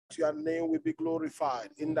your name will be glorified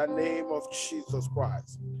in the name of Jesus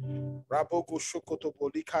Christ.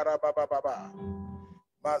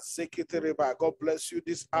 God bless you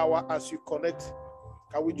this hour as you connect.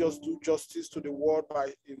 Can we just do justice to the word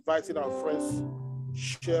by inviting our friends,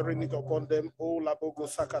 sharing it upon them? Oh, Labogo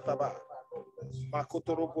Sakataba.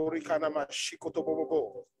 Makotoro Borikanama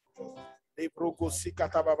Shikotobobo. Lebrogo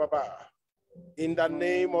Sikatababa. In the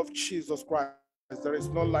name of Jesus Christ, there is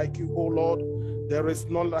none like you, O Lord. There is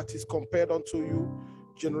none that is compared unto you.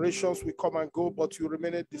 Generations will come and go, but you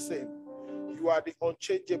remain the same. You are the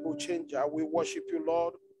unchangeable changer. We worship you,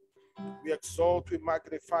 Lord. We exalt, we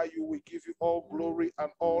magnify you. We give you all glory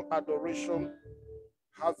and all adoration.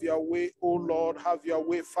 Have your way, O Lord. Have your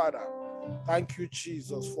way, Father. Thank you,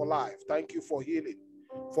 Jesus, for life. Thank you for healing,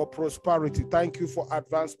 for prosperity. Thank you for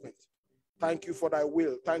advancement. Thank you for thy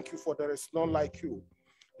will. Thank you for there is none like you.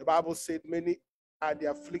 The Bible said, many are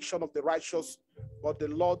the affliction of the righteous, but the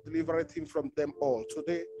Lord delivereth him from them all.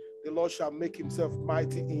 Today, the Lord shall make himself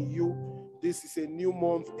mighty in you. This is a new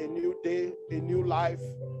month, a new day, a new life.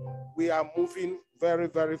 We are moving very,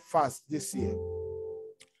 very fast this year.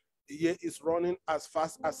 The year is running as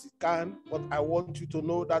fast as it can, but I want you to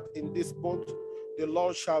know that in this month, the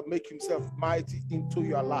Lord shall make himself mighty into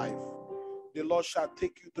your life. The Lord shall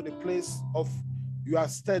take you to the place of your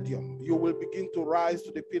stadium. You will begin to rise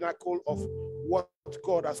to the pinnacle of what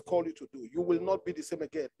God has called you to do. You will not be the same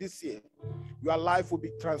again. This year, your life will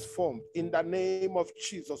be transformed in the name of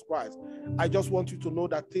Jesus Christ. I just want you to know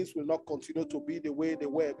that things will not continue to be the way they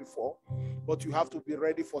were before, but you have to be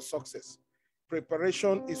ready for success.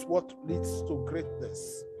 Preparation is what leads to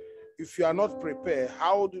greatness. If you are not prepared,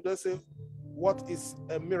 how do they say what is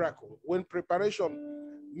a miracle? When preparation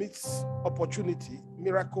meets opportunity,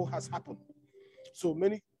 miracle has happened. So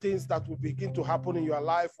many things that will begin to happen in your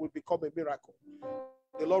life will become a miracle.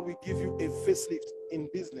 The Lord will give you a facelift in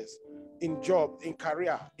business, in job, in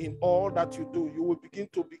career, in all that you do. You will begin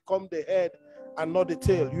to become the head and not the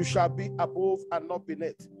tail. You shall be above and not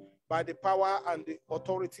beneath by the power and the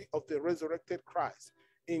authority of the resurrected Christ.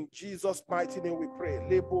 In Jesus' mighty name we pray.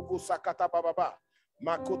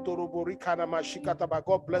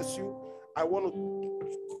 God bless you. I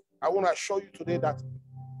want to assure you today that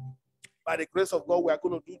by the grace of God, we are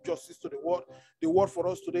going to do justice to the word. The word for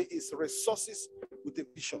us today is resources with a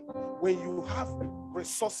vision. When you have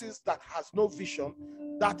resources that has no vision,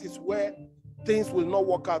 that is where things will not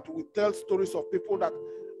work out. We tell stories of people that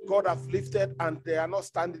God have lifted and they are not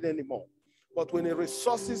standing anymore. But when the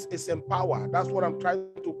resources is empowered, that's what I'm trying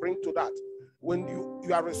to bring to that. When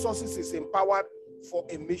your resources is empowered for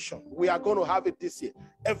a mission, we are going to have it this year.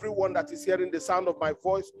 Everyone that is hearing the sound of my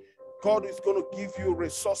voice, God is going to give you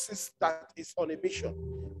resources that is on a mission,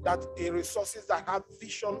 that resources that have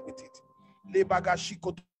vision with it.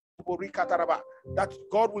 That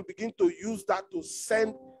God will begin to use that to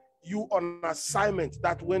send you on an assignment,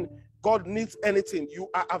 that when God needs anything, you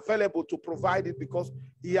are available to provide it because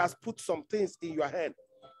he has put some things in your hand.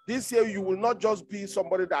 This year, you will not just be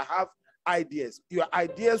somebody that have ideas. Your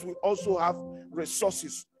ideas will also have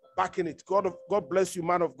resources backing it. God bless you,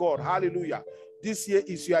 man of God. Hallelujah. This year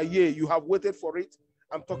is your year. You have waited for it.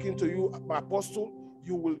 I'm talking to you, my apostle.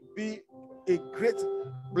 You will be a great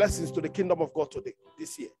blessing to the kingdom of God today,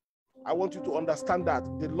 this year. I want you to understand that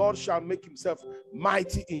the Lord shall make himself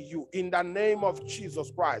mighty in you. In the name of Jesus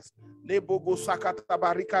Christ. Lord,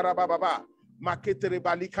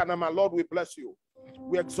 we bless you.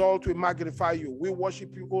 We exalt, we magnify you. We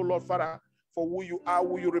worship you, O Lord Father, for who you are,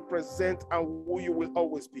 who you represent, and who you will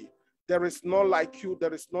always be. There is none like you.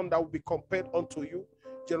 There is none that will be compared unto you.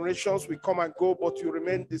 Generations will come and go, but you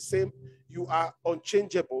remain the same. You are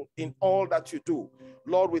unchangeable in all that you do.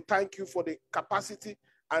 Lord, we thank you for the capacity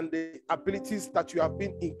and the abilities that you have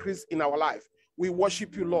been increased in our life. We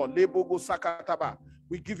worship you, Lord.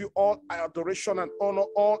 We give you all adoration and honor,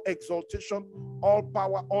 all exaltation, all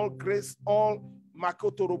power, all grace, all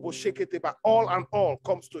and all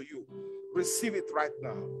comes to you. Receive it right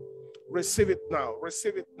now. Receive it now.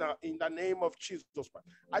 Receive it now in the name of Jesus.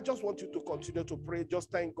 I just want you to continue to pray.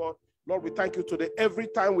 Just thank God. Lord, we thank you today. Every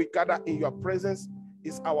time we gather in your presence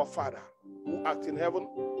is our Father who art in heaven.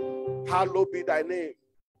 Hallowed be thy name.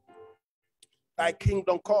 Thy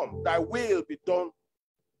kingdom come. Thy will be done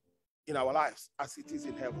in our lives as it is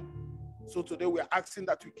in heaven. So today we are asking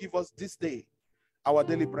that you give us this day our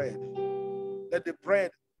daily bread. Let the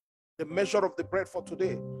bread, the measure of the bread for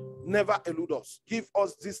today, never elude us. Give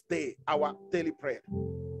us this day our daily bread.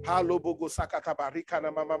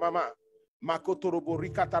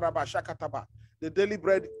 The daily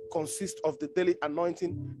bread consists of the daily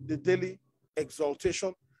anointing, the daily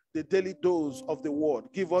exaltation, the daily dose of the word.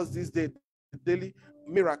 Give us this day the daily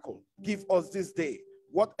miracle. Give us this day.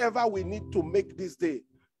 Whatever we need to make this day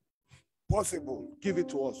possible, give it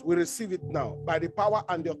to us. We receive it now by the power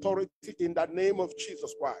and the authority in the name of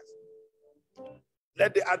Jesus Christ.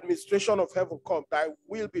 Let the administration of heaven come. Thy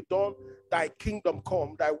will be done. Thy kingdom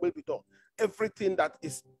come. Thy will be done. Everything that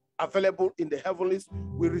is available in the heavenlies,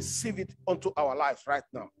 we receive it unto our lives right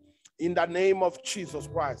now. In the name of Jesus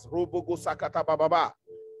Christ.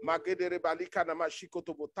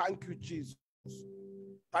 Thank you, Jesus.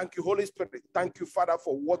 Thank you, Holy Spirit. Thank you, Father,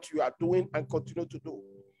 for what you are doing and continue to do.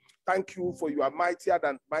 Thank you for you are mightier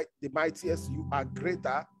than the mightiest. You are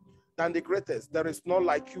greater than the greatest. There is none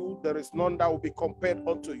like you. There is none that will be compared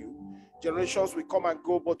unto you. Generations will come and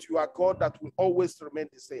go, but you are God that will always remain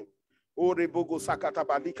the same. Lord,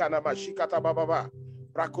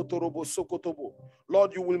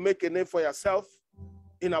 you will make a name for yourself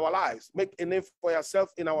in our lives. Make a name for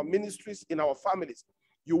yourself in our ministries, in our families.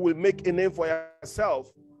 You will make a name for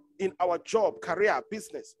yourself in our job, career,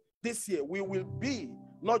 business. This year, we will be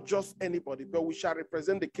not just anybody, but we shall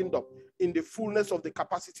represent the kingdom in the fullness of the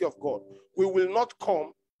capacity of God. We will not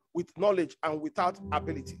come with knowledge and without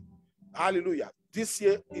ability. Hallelujah. This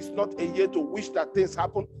year is not a year to wish that things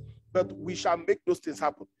happen, but we shall make those things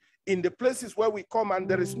happen. In the places where we come and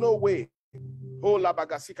there is no way,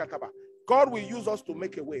 God will use us to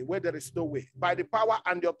make a way where there is no way. By the power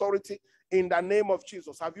and the authority in the name of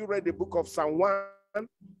Jesus. Have you read the book of Psalm 1,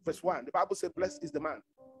 verse 1? The Bible says, blessed is the man.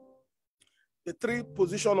 The three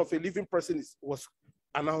position of a living person was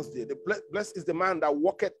announced there. Blessed is the man that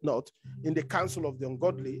walketh not in the counsel of the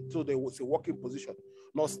ungodly, so there was a walking position,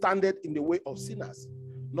 nor standeth in the way of sinners,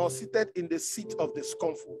 nor sitteth in the seat of the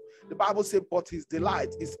scornful. The Bible says, but his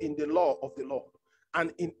delight is in the law of the Lord,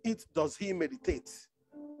 and in it does he meditate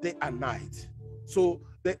day and night. So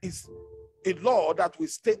there is a law that we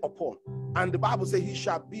stay upon. And the Bible says he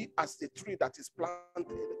shall be as the tree that is planted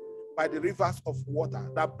by the rivers of water,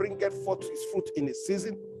 that bringeth forth his fruit in his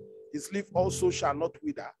season. His leaf also shall not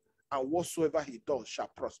wither, and whatsoever he does shall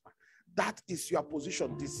prosper. That is your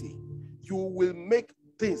position this year. You will make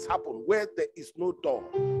things happen where there is no door.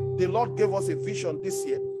 The Lord gave us a vision this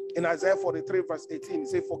year in Isaiah 43 verse 18. He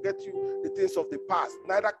said, forget you the things of the past,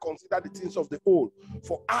 neither consider the things of the old,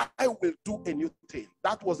 for I will do a new thing.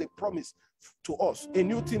 That was a promise to us. A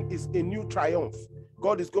new thing is a new triumph.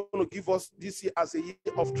 God is going to give us this year as a year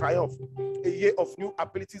of triumph, a year of new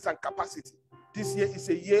abilities and capacity. This year is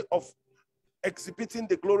a year of exhibiting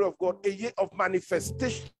the glory of God, a year of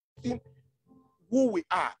manifestation who we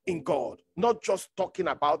are in God, not just talking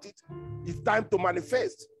about it. It's time to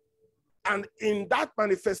manifest. And in that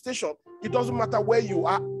manifestation, it doesn't matter where you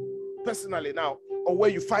are personally now or where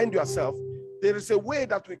you find yourself, there is a way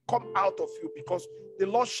that will come out of you, because the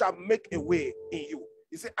Lord shall make a way in you.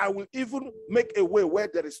 He said, I will even make a way where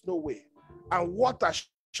there is no way, and water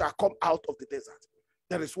shall come out of the desert.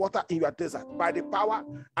 There is water in your desert by the power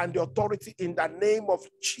and the authority in the name of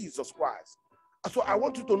Jesus Christ. So I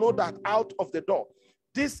want you to know that out of the door,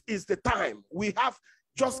 this is the time. We have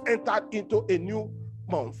just entered into a new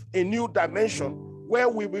month, a new dimension, where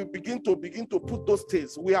we will begin to put those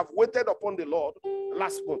things. We have waited upon the Lord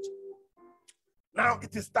last month. Now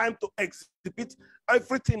it is time to exhibit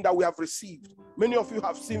everything that we have received. Many of you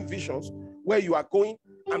have seen visions where you are going,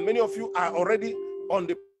 and many of you are already on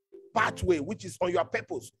the pathway, which is on your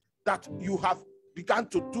purpose, that you have begun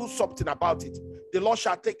to do something about it. The Lord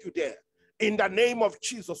shall take you there. In the name of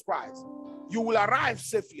Jesus Christ, you will arrive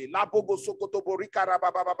safely.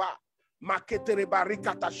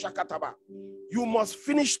 You must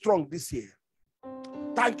finish strong this year.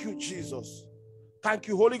 Thank you, Jesus. Thank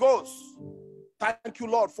you, Holy Ghost. Thank you,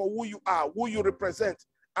 Lord, for who you are, who you represent,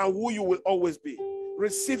 and who you will always be.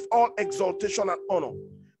 Receive all exaltation and honor.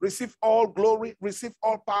 Receive all glory. Receive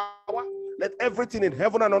all power. Let everything in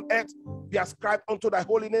heaven and on earth be ascribed unto thy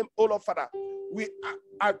holy name, O Lord Father. We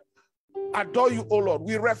adore you, O Lord.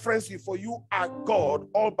 We reference you, for you are God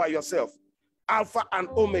all by yourself. Alpha and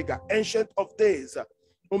Omega, ancient of days,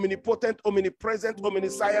 omnipotent, omnipresent,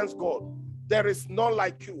 omniscience God. There is none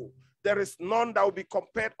like you. There is none that will be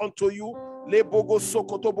compared unto you. We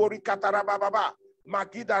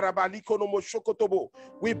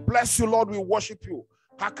bless you, Lord. We worship you.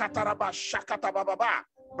 Thank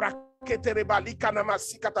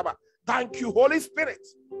you, Holy Spirit.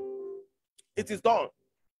 It is done.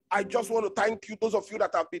 I just want to thank you, those of you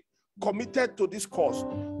that have been committed to this cause,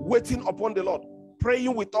 waiting upon the Lord,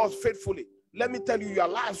 praying with us faithfully. Let me tell you, your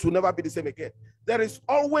lives will never be the same again. There is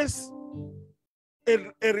always a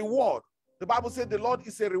reward. The Bible says the Lord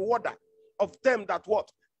is a rewarder of them that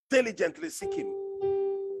what? Diligently seek him.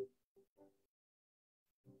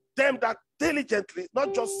 Them that diligently,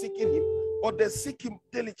 not just seeking him, but they seek him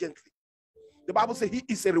diligently. The Bible says he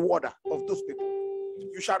is a rewarder of those people.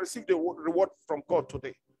 You shall receive the reward from God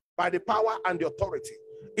today by the power and the authority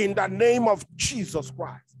in the name of Jesus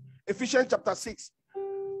Christ. Ephesians chapter 6,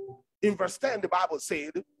 in verse 10, the Bible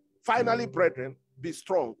said, finally, brethren, be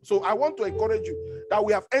strong. So I want to encourage you that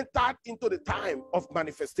we have entered into the time of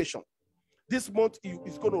manifestation. This month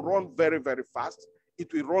is going to run very, very fast.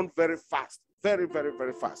 It will run very fast. Very, very,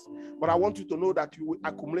 very fast. But I want you to know that you will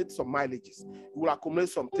accumulate some mileages. You will accumulate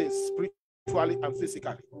some things spiritually and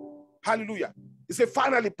physically. Hallelujah. He said,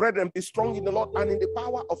 finally, brethren, be strong in the Lord and in the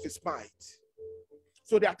power of his might.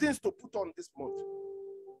 So there are things to put on this month.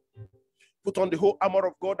 Put on the whole armor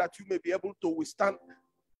of God that you may be able to withstand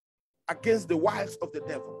against the wiles of the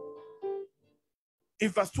devil. In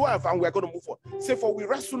verse 12, and we're going to move on. Say, for we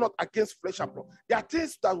wrestle not against flesh and blood. There are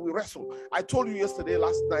things that we wrestle. I told you yesterday,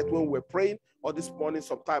 last night when we were praying, or this morning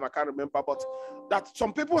sometime, I can't remember, but that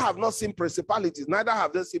some people have not seen principalities, neither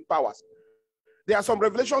have they seen powers. There are some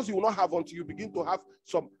revelations you will not have until you begin to have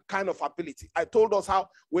some kind of ability. I told us how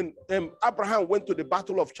when Abraham went to the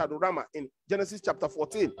battle of Chadorama in Genesis chapter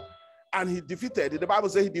 14, and he defeated, the Bible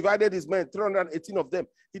says he divided his men, 318 of them.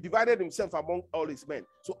 He divided himself among all his men.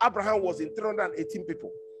 So Abraham was in 318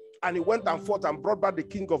 people. And he went and fought and brought back the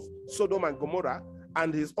king of Sodom and Gomorrah,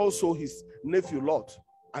 and also his nephew Lot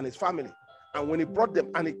and his family. And when he brought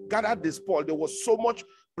them and he gathered the spoil, there was so much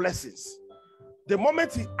blessings. The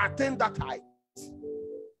moment he attained that height,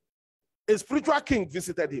 a spiritual king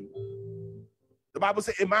visited him. The Bible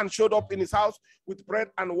says a man showed up in his house with bread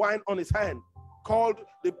and wine on his hand, called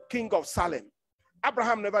the king of Salem.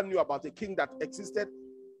 Abraham never knew about the king that existed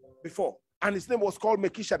before, and his name was called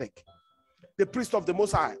Melchizedek, the priest of the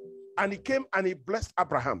Most High. And he came and he blessed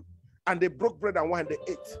Abraham, and they broke bread and wine, they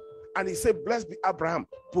ate. And he said, blessed be Abraham,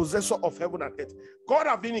 possessor of heaven and earth. God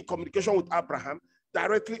have been in communication with Abraham,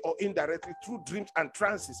 directly or indirectly, through dreams and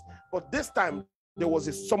trances. But this time, there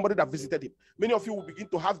was somebody that visited him. Many of you will begin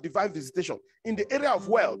to have divine visitation in the area of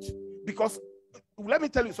wealth. Because, let me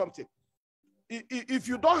tell you something. If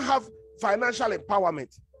you don't have financial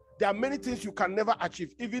empowerment, there are many things you can never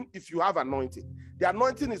achieve, even if you have anointing. The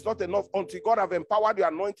anointing is not enough until God have empowered your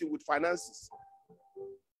anointing with finances.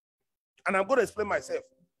 And I'm going to explain myself.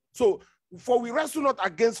 So, for we wrestle not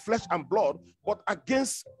against flesh and blood, but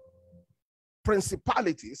against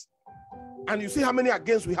principalities. And you see how many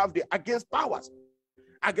against we have there? Against powers,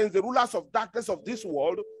 against the rulers of darkness of this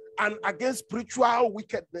world, and against spiritual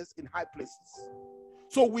wickedness in high places.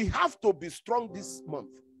 So we have to be strong this month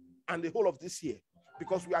and the whole of this year,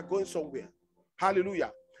 because we are going somewhere.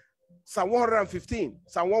 Hallelujah. Psalm 115,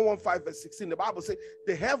 Psalm 115, verse 16, the Bible says,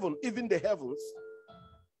 the heaven, even the heavens,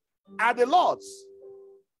 are the Lord's,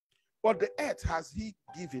 but the earth has he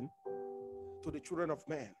given to the children of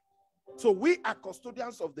man. So we are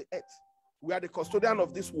custodians of the earth. We are the custodian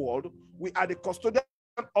of this world. We are the custodian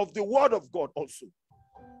of the word of God also.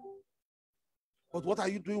 But what are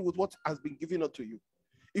you doing with what has been given unto you?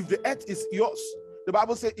 If the earth is yours, the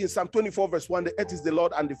Bible says in Psalm 24 verse 1, the earth is the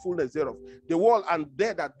Lord and the fullness thereof, the world and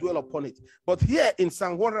they that dwell upon it. But here in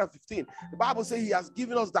Psalm 115, the Bible says he has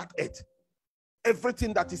given us that earth,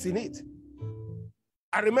 everything that is in it.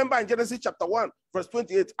 I remember in Genesis chapter 1 verse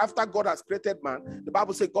 28, after God has created man, the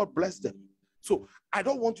Bible says God blessed them. So I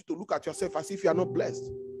don't want you to look at yourself as if you are not blessed.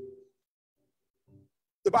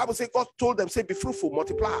 The Bible says God told them, say, be fruitful,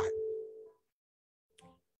 multiply,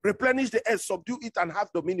 replenish the earth, subdue it, and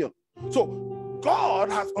have dominion. So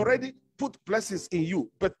God has already put blessings in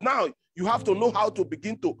you, but now you have to know how to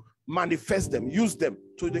begin to manifest them, use them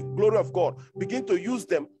to the glory of God. Begin to use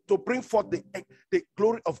them to bring forth the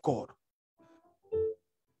glory of God.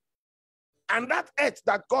 And that earth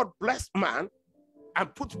that God blessed man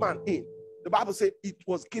and put man in, the Bible says it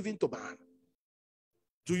was given to man.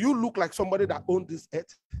 Do you look like somebody that owns this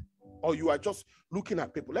earth? Or you are just looking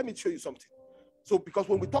at people? Let me show you something. So, because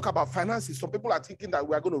when we talk about finances, some people are thinking that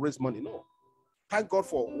we are going to raise money. No. Thank God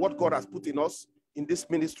for what God has put in us in this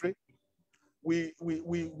ministry. We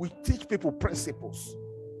teach people principles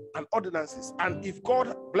and ordinances. And if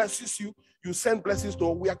God blesses you, you send blessings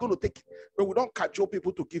to us, we are going to take it. But we don't cajole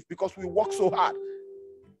people to give because we work so hard.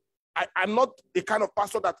 I'm not the kind of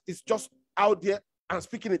pastor that is just out there and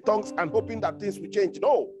speaking in tongues and hoping that things will change.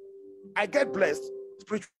 No. I get blessed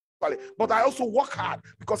spiritually, but I also work hard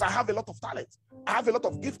because I have a lot of talent. I have a lot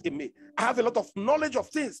of gift in me. I have a lot of knowledge of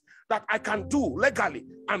things that I can do legally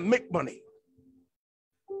and make money.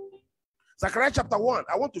 Zechariah chapter 1,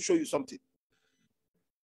 I want to show you something.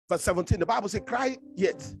 Verse 17, the Bible says, cry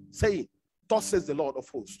yet, saying, thus says the Lord of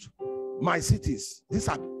hosts, my cities, these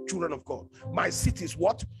are children of God, my cities,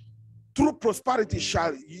 what? Through prosperity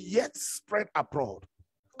shall yet spread abroad,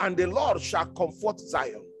 And the Lord shall comfort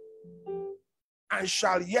Zion, and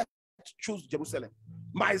shall yet choose Jerusalem,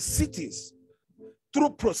 my cities, through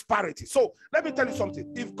prosperity. So let me tell you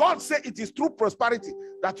something. If God said it is through prosperity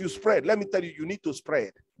that you spread, let me tell you, you need to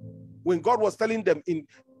spread. When God was telling them in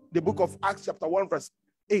the book of Acts chapter 1 verse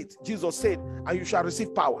 8, Jesus said, and you shall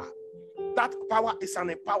receive power. That power is an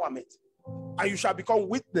empowerment. And you shall become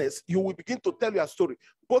witness. You will begin to tell your story,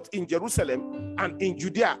 both in Jerusalem and in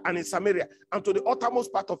Judea and in Samaria and to the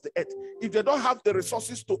uttermost part of the earth. If they don't have the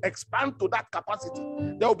resources to expand to that capacity,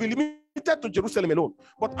 they will be limited to Jerusalem alone.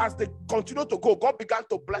 But as they continue to go, God began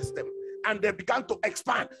to bless them and they began to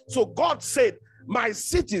expand. So God said, my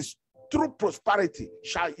cities through prosperity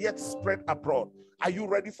shall yet spread abroad. Are you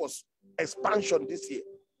ready for expansion this year?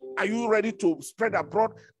 Are you ready to spread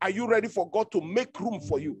abroad? Are you ready for God to make room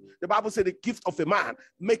for you? The Bible says the gift of a man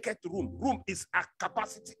maketh room. Room is a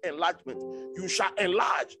capacity enlargement. You shall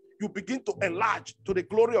enlarge. You begin to enlarge to the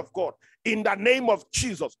glory of God in the name of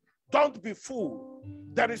Jesus. Don't be fooled.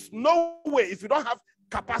 There is no way, if you don't have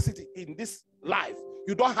capacity in this life,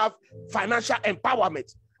 you don't have financial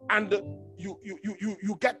empowerment, and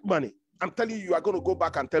you get money. I'm telling you, you are going to go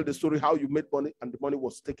back and tell the story how you made money and the money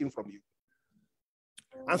was taken from you.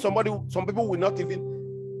 And some people will not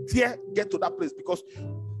even dare get to that place because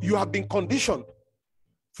you have been conditioned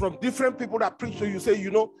from different people that preach to you. Say,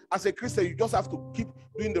 you know, as a Christian, you just have to keep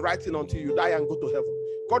doing the right thing until you die and go to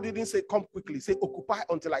heaven. God didn't say come quickly. Say occupy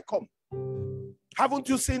until I come. Haven't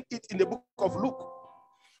you seen it in the book of Luke?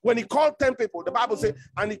 When he called 10 people, the Bible said,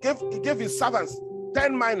 and he gave his servants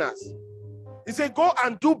 10 minas. He said, go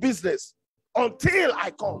and do business until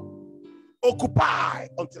I come. Occupy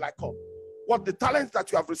until I come. What the talents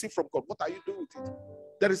that you have received from God, what are you doing with it?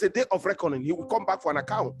 There is a day of reckoning. He will come back for an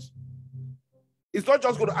account. It's not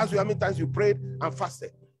just going to ask you how many times you prayed and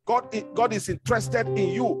fasted. God is interested in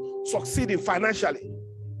you succeeding financially.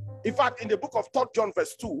 In fact, in the book of 3 John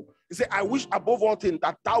verse 2, he said, I wish above all things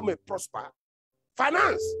that thou may prosper.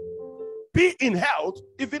 Finance. Be in health,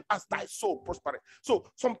 even as thy soul prospereth. So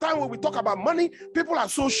sometimes when we talk about money, people are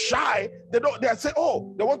so shy. They say,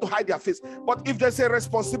 oh, they want to hide their face. But if there's a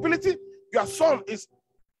responsibility, your son is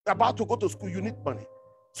about to go to school, you need money.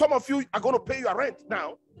 Some of you are going to pay your rent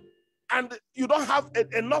now, and you don't have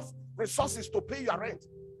enough resources to pay your rent.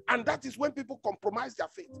 And that is when people compromise their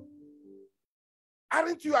faith.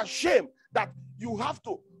 Aren't you ashamed that you have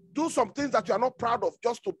to do some things that you are not proud of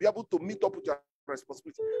just to be able to meet up with your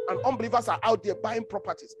responsibility? And unbelievers are out there buying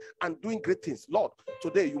properties and doing great things. Lord,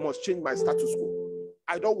 today you must change my status quo.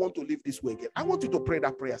 I don't want to live this way again. I want you to pray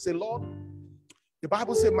that prayer. Say, Lord, the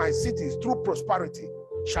Bible says my cities through prosperity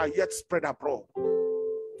shall yet spread abroad.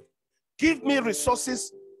 Give me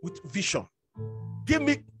resources with vision. Give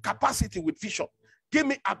me capacity with vision. Give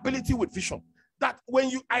me ability with vision. That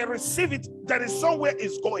when I receive it, there is somewhere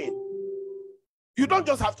it's going. You don't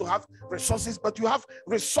just have to have resources, but you have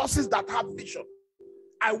resources that have vision.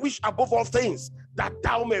 I wish above all things that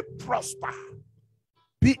thou may prosper.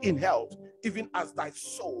 Be in health, even as thy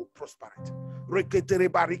soul prospereth.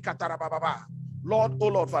 Lord, oh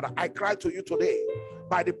Lord, Father, I cry to you today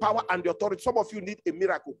by the power and the authority. Some of you need a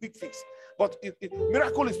miracle, quick fix. But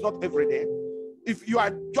miracle is not every day. If you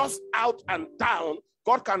are just out and down,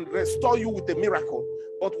 God can restore you with a miracle.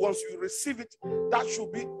 But once you receive it, that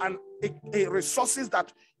should be a resources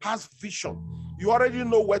that has vision. You already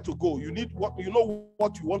know where to go. You need what you know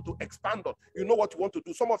what you want to expand on. You know what you want to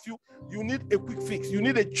do. Some of you, you need a quick fix. You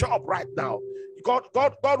need a job right now. God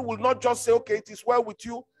will not just say, okay, it is well with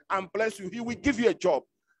you and bless you. He will give you a job.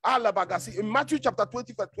 In Matthew chapter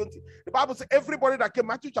 20, verse 20, the Bible says everybody that came,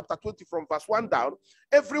 Matthew chapter 20 from verse 1 down,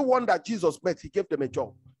 everyone that Jesus met, he gave them a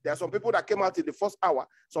job. There are some people that came out in the first hour.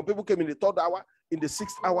 Some people came in the third hour, in the 6th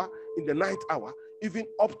hour, in the 9th hour, even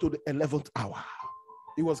up to the 11th hour.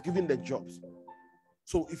 He was giving them jobs.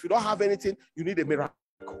 So if you don't have anything, you need a miracle.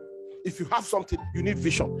 If you have something, you need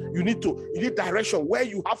vision. You need direction where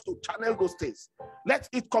you have to channel those things. Let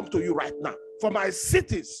it come to you right now. For my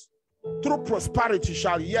cities, through prosperity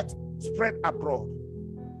shall yet spread abroad.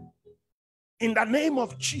 In the name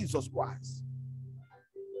of Jesus Christ.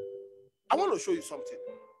 I want to show you something.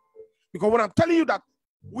 Because when I'm telling you that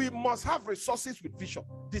we must have resources with vision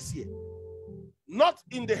this year, not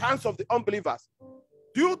in the hands of the unbelievers.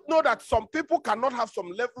 Do you know that some people cannot have some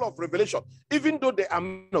level of revelation, even though they are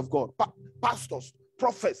men of God, pastors,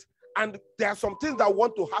 prophets, and there are some things that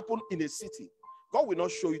want to happen in a city. God will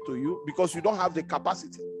not show it to you because you don't have the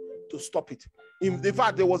capacity to stop it. In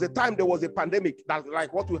fact, there was a time, there was a pandemic that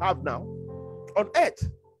like what we have now on earth,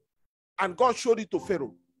 and God showed it to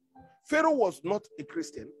Pharaoh. Pharaoh was not a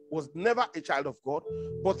Christian, was never a child of God,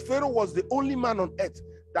 but Pharaoh was the only man on earth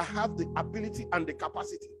that had the ability and the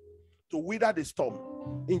capacity to weather the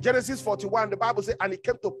storm. In Genesis 41, the Bible says, and it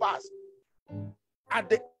came to pass at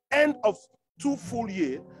the end of 2 full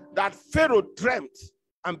years that Pharaoh dreamt,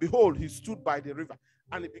 and behold, he stood by the river,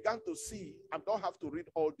 and he began to see. I don't have to read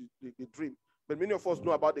all the dream, but many of us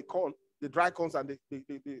know about the corn, the dry corns, and the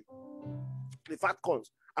fat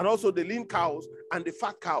corns, and also the lean cows and the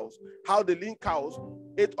fat cows, how the lean cows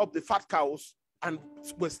ate up the fat cows and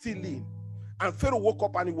were still lean. And Pharaoh woke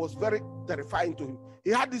up and it was very terrifying to him.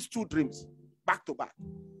 He had these 2 dreams back to back.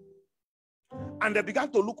 And they began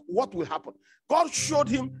to look what will happen. God showed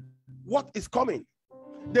him what is coming.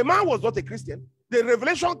 The man was not a Christian. The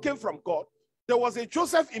revelation came from God. There was a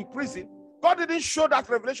Joseph in prison. God didn't show that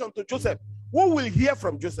revelation to Joseph. Who will hear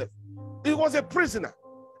from Joseph? He was a prisoner.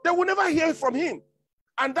 They will never hear from him.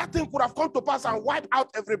 And that thing could have come to pass and wiped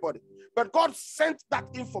out everybody. But God sent that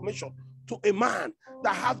information to a man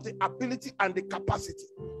that has the ability and the capacity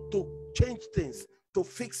to change things, to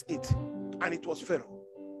fix it. And it was Pharaoh,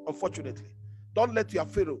 unfortunately. Don't let your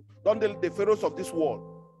Pharaoh, don't let the Pharaohs of this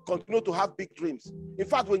world continue to have big dreams. In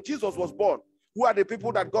fact, when Jesus was born, who are the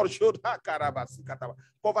people that God showed?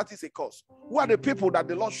 Poverty is a curse. Who are the people that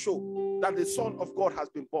the Lord showed that the Son of God has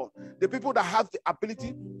been born? The people that have the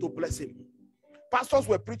ability to bless him. Pastors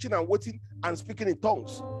were preaching and waiting and speaking in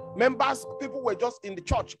tongues. Members, people were just in the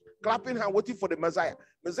church, clapping and waiting for the Messiah.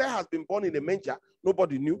 Messiah has been born in a manger.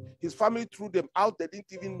 Nobody knew. His family threw them out. They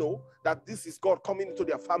didn't even know that this is God coming into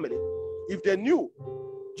their family. If they knew,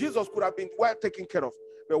 Jesus could have been well taken care of.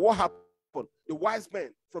 But what happened? The wise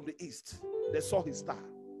men from the east, they saw his star.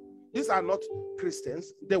 These are not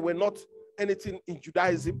Christians. They were not anything in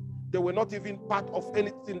Judaism. They were not even part of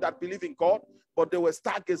anything that believed in God, but they were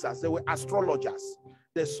stargazers. They were astrologers.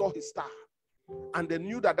 They saw his star, and they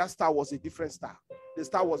knew that that star was a different star. The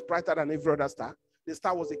star was brighter than every other star. The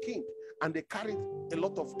star was a king, and they carried a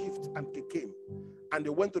lot of gifts and they came. And they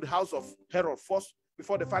went to the house of Herod first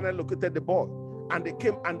before they finally located the boy. And they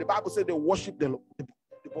came, and the Bible said they worshipped the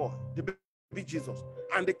boy, the baby Jesus.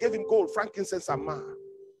 And they gave him gold, frankincense, and myrrh.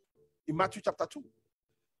 In Matthew chapter 2.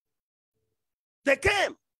 They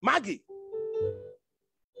came, Maggie.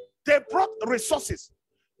 They brought resources.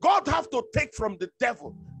 God have to take from the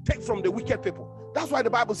devil, take from the wicked people. That's why the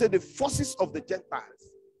Bible said the forces of the Gentiles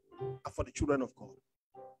are for the children of God.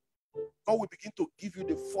 God will begin to give you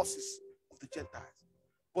the forces of the Gentiles.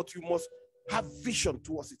 But you must have vision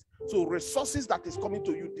towards it. So resources that is coming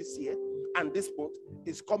to you this year and this month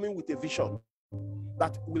is coming with a vision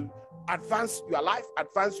that will advance your life,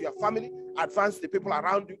 advance your family, advance the people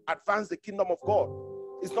around you, advance the kingdom of God.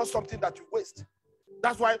 It's not something that you waste.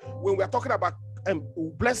 That's why when we're talking about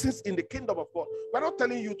blessings in the kingdom of God, we're not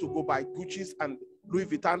telling you to go buy Gucci's and Louis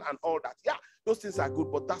Vuitton and all that. Yeah, those things are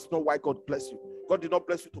good, but that's not why God bless you. God did not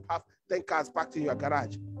bless you to have 10 cars parked in your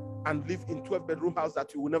garage and live in 12-bedroom house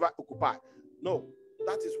that you will never occupy. No,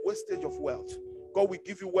 that is wastage of wealth. God will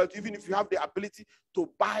give you wealth. Even if you have the ability to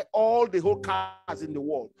buy all the whole cars in the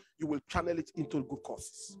world, you will channel it into good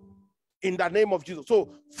causes. In the name of Jesus.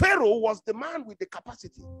 So Pharaoh was the man with the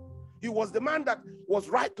capacity. He was the man that was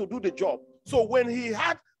right to do the job. So when he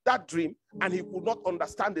had that dream and he could not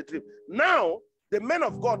understand the dream, now the men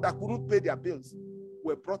of God that couldn't pay their bills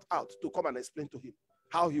were brought out to come and explain to him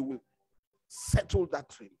how he will settle that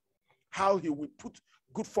dream, how he will put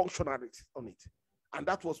good functionality on it. And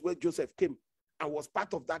that was where Joseph came and was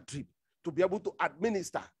part of that dream to be able to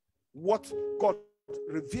administer what God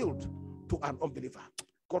revealed to an unbeliever.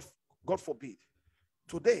 God forbid.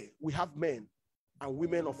 Today, we have men and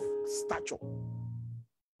women of stature,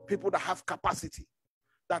 people that have capacity,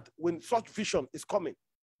 that when such vision is coming,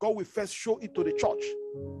 God will first show it to the church.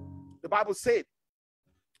 The Bible said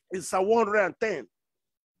in Psalm 110,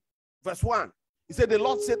 verse 1, he said, the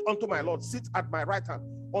Lord said unto my Lord, sit at my right hand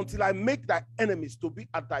until I make thy enemies to be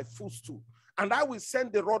at thy footstool. And I will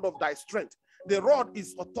send the rod of thy strength. The rod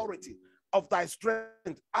is authority of thy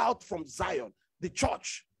strength out from Zion, the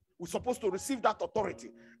church. We're supposed to receive that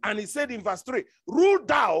authority. And he said in verse 3, rule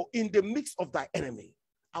thou in the midst of thy enemy.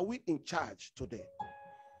 Are we in charge today?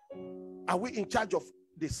 Are we in charge of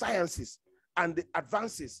the sciences and the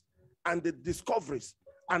advances and the discoveries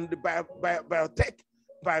and the biotech,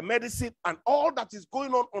 biomedicine, and all that is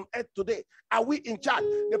going on earth today? Are we in charge?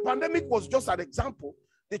 The pandemic was just an example.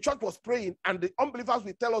 The church was praying, and the unbelievers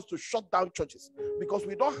will tell us to shut down churches because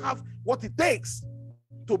we don't have what it takes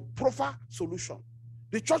to proffer solution.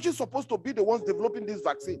 The church is supposed to be the ones developing this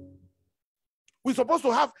vaccine. We're supposed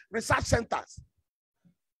to have research centers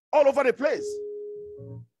all over the place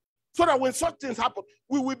so that when such things happen,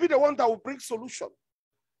 we will be the one that will bring solution.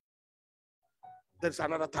 there's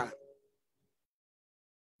another time.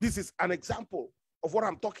 This is an example of what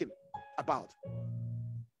I'm talking about.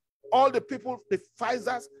 All the people, the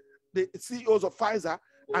Pfizer's, the CEOs of Pfizer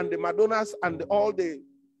and the Madonnas and all the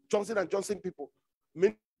Johnson & Johnson people,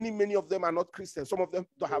 many of them are not Christians. Some of them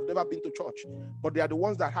have never been to church, but they are the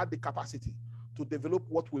ones that had the capacity to develop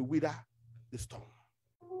what will wither the storm,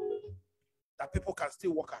 that people can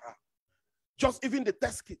still walk around. Just even the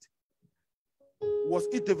test kit, was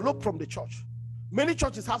it developed from the church? Many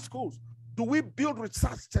churches have schools. Do we build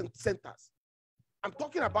research centers? I'm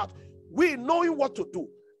talking about we knowing what to do.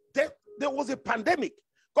 There was a pandemic.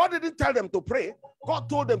 God didn't tell them to pray. God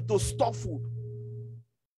told them to store food.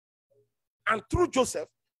 And through Joseph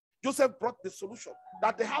brought the solution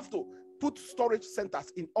that they have to put storage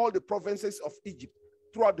centers in all the provinces of Egypt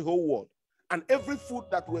throughout the whole world. And every food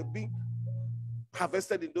that were being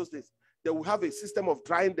harvested in those days, they will have a system of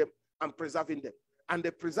drying them and preserving them. And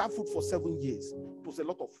they preserve food for 7 years. It was a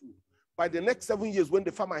lot of food. By the next 7 years, when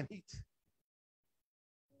the famine hit,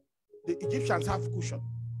 the Egyptians have cushion.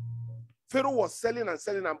 Pharaoh was selling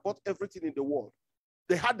and bought everything in the world.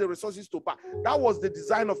 They had the resources to buy. That was the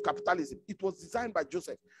design of capitalism. It was designed by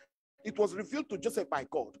Joseph. It was revealed to Joseph by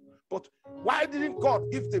God. But why didn't God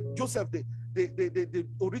give Joseph the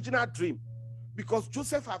original dream? Because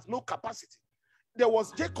Joseph has no capacity. There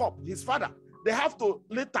was Jacob, his father. They have to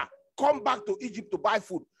later come back to Egypt to buy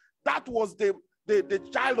food. That was the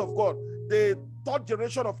child of God, the third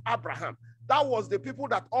generation of Abraham. That was the people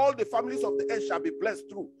that all the families of the earth shall be blessed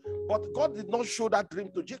through. But God did not show that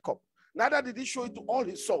dream to Jacob. Neither did he show it to all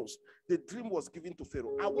his sons. The dream was given to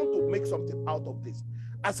Pharaoh. I want to make something out of this.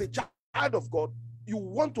 As a child of God, you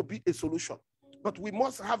want to be a solution. But we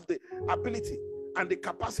must have the ability and the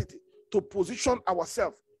capacity to position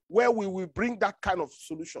ourselves where we will bring that kind of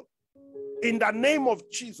solution. In the name of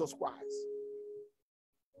Jesus Christ.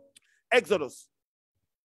 Exodus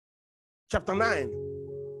chapter 9,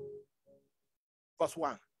 verse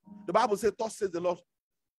 1. The Bible says, thus says the Lord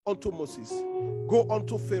unto Moses, go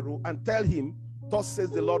unto Pharaoh and tell him, thus says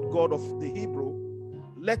the Lord God of the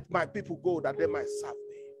Hebrew, let my people go that they might serve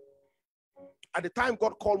me. At the time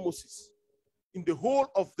God called Moses, in the whole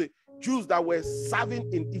of the Jews that were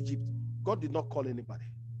serving in Egypt, God did not call anybody.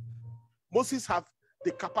 Moses had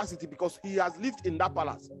the capacity because he has lived in that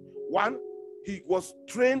palace. One, he was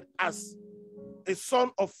trained as a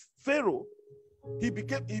son of Pharaoh. He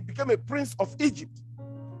became a prince of Egypt.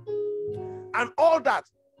 And all that,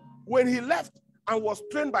 when he left and was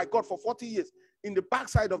trained by God for 40 years in the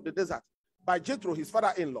backside of the desert by Jethro, his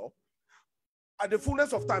father-in-law, at the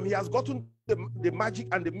fullness of time, he has gotten the magic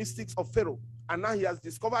and the mystics of Pharaoh. And now he has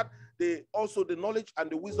discovered also the knowledge and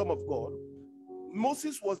the wisdom of God.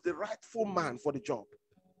 Moses was the rightful man for the job.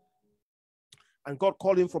 And God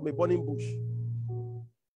called him from a burning bush.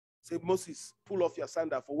 Say, Moses, pull off your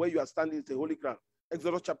sandal, for where you are standing is the holy ground.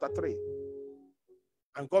 Exodus chapter 3.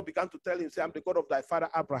 And God began to tell him, say, I'm the God of thy father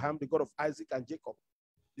Abraham, the God of Isaac and Jacob,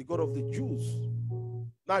 the God of the Jews.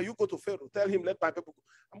 Now you go to Pharaoh, tell him, let my people go.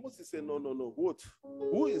 And Moses said, no. What?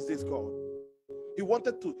 Who is this God? He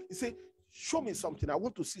wanted to, he said, show me something. I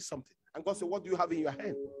want to see something. And God said, what do you have in your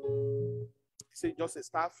hand? He said, just a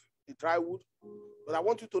staff, a dry wood. But I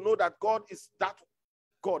want you to know that God is that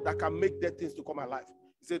God that can make dead things to come alive.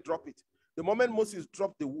 He said, drop it. The moment Moses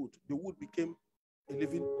dropped the wood became a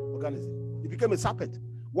living organism. It became a serpent.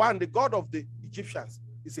 One, the God of the Egyptians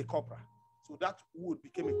is a cobra. So that wood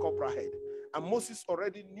became a cobra head. And Moses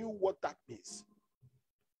already knew what that means.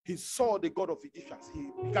 He saw the God of Egyptians. He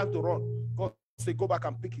began to run. God said, go back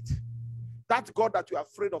and pick it. That God that you are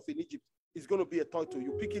afraid of in Egypt is going to be a toy to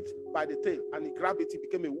you. Pick it by the tail. And he grabbed it. It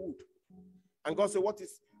became a wood. And God said, what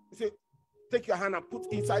is? He said, take your hand and put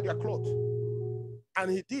inside your cloth.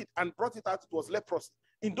 And he did and brought it out. It was leprosy.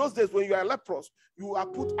 In those days, when you are leprous, you are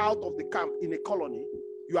put out of the camp in a colony.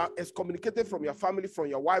 You are excommunicated from your family, from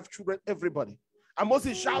your wife, children, everybody. And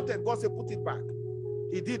Moses shouted, God said, put it back.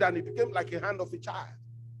 He did, and it became like a hand of a child.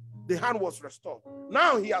 The hand was restored.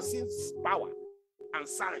 Now he has seen power and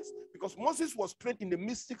signs because Moses was trained in the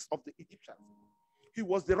mystics of the Egyptians. He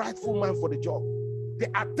was the rightful man for the job. There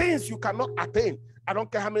are things you cannot attain. I don't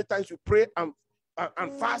care how many times you pray and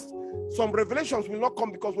fast. Some revelations will not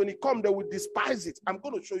come because when it comes, they will despise it. I'm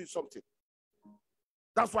going to show you something.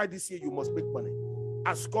 That's why this year you must make money.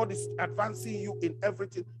 As God is advancing you in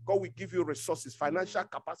everything, God will give you resources, financial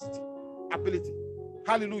capacity, ability.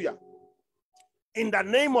 Hallelujah. In the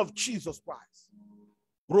name of Jesus Christ.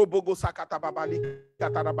 Robogo sakata babali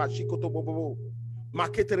kataraba shikoto bobo.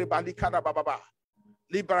 Maketere bali karababa.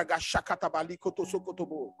 Libraga shakata bali koto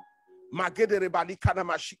sokotobo. Magedere bali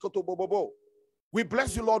kanama bobo. We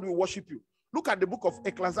bless you, Lord. We worship you. Look at the book of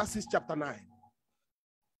Ecclesiastes chapter 9.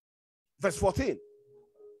 Verse 14.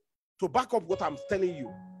 To back up what I'm telling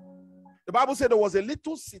you. The Bible said there was a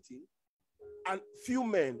little city and few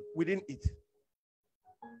men within it.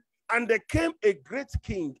 And there came a great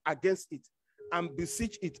king against it and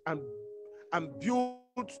besieged it and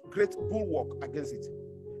built great bulwark against it.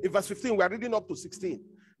 In verse 15, we are reading up to 16.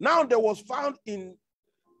 Now there was found in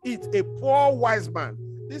it a poor wise man.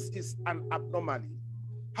 This is an abnormality.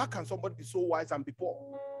 How can somebody be so wise and be poor?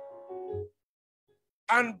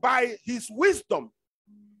 And by his wisdom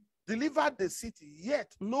delivered the city, yet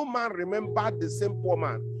no man remembered the same poor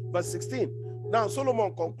man. Verse 16. Now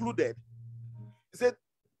Solomon concluded. He said,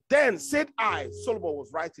 then said I, Solomon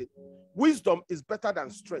was writing, wisdom is better than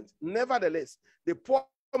strength. Nevertheless, the poor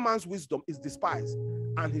man's wisdom is despised,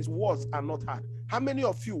 and his words are not heard. How many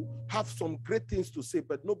of you have some great things to say,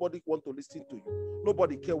 but nobody wants to listen to you?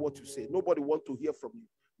 Nobody cares what you say. Nobody wants to hear from you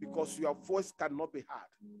because your voice cannot be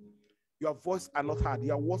heard. Your voice are not heard.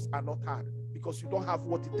 Your words are not heard because you don't have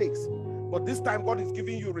what it takes. But this time, God is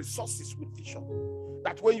giving you resources with vision.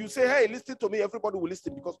 That when you say, hey, listen to me, everybody will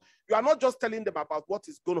listen, because you are not just telling them about what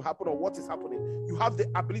is going to happen or what is happening. You have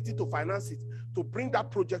the ability to finance it, to bring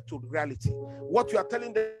that project to reality. What you are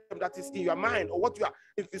telling them that is in your mind or what you are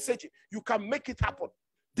envisaging, you can make it happen.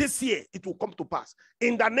 This year, it will come to pass.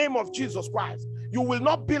 In the name of Jesus Christ, you will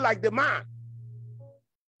not be like the man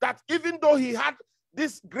that even though he had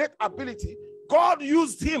this great ability, God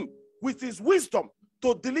used him with his wisdom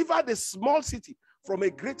to deliver the small city from a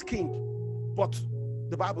great king. But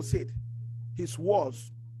the Bible said his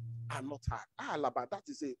words are not heard. That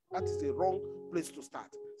is a wrong place to start.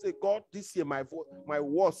 Say, God, this year my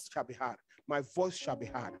words shall be heard. My voice shall be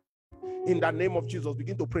heard. In the name of Jesus,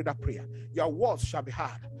 begin to pray that prayer. Your words shall be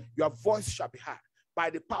heard. Your voice shall be heard by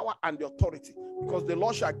the power and the authority, because the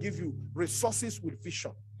Lord shall give you resources with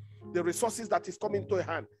vision. The resources that is coming to your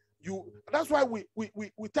hand. That's why we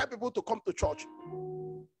tell people to come to church.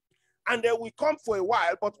 And then we come for a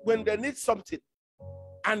while, but when they need something,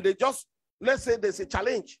 and they just, let's say there's a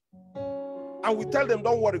challenge, and we tell them,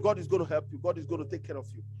 don't worry, God is going to help you. God is going to take care of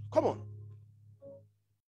you. Come on.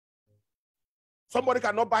 Somebody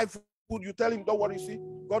cannot buy food. You tell him, don't worry, see,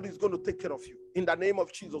 God is going to take care of you. In the name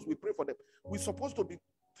of Jesus, we pray for them. We're supposed to be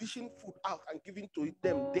dishing food out and giving to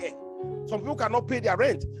them there. Some people cannot pay their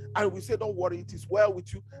rent, and we say, don't worry, it is well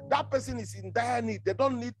with you. That person is in dire need. They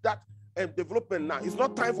don't need that development now. It's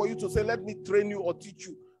not time for you to say, let me train you or teach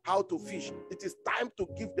you how to fish. It is time to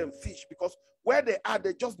give them fish, because where they are,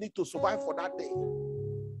 they just need to survive for that day.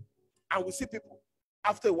 And we see people,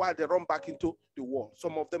 after a while, they run back into the world.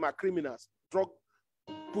 Some of them are criminals, drug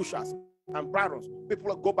pushers, and barons.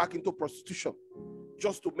 People go back into prostitution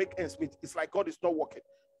just to make ends meet. It's like God is not working.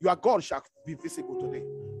 Your God shall be visible today.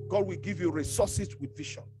 God will give you resources with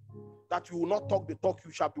vision, that you will not talk the talk,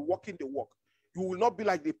 you shall be walking the walk. You will not be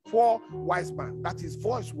like the poor wise man, that his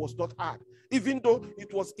voice was not heard. Even though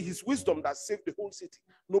it was his wisdom that saved the whole city,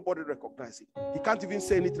 nobody recognized it. He can't even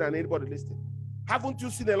say anything and anybody listening. Haven't you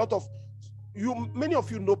seen a lot of many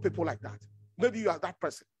of you know people like that? Maybe you are that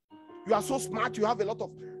person. You are so smart, you have a lot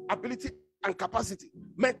of ability and capacity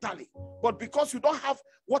mentally, but because you don't have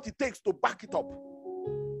what it takes to back it up,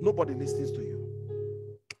 nobody listens to you.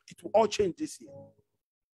 It will all change this year.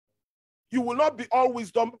 You will not be all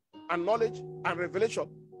wisdom and knowledge and revelation,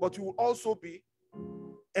 but you will also be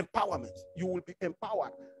empowerment. You will be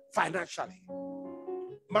empowered financially.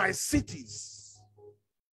 My cities,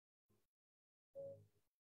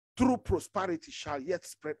 through prosperity, shall yet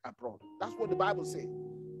spread abroad. That's what the Bible says.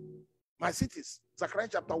 My cities, Zechariah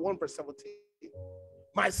chapter 1, verse 17.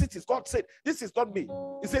 My cities, God said, this is not me.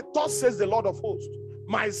 He said, thus says the Lord of hosts.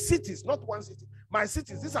 My cities, not one city. My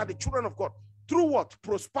cities, these are the children of God. Through what?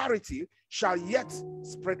 Prosperity shall yet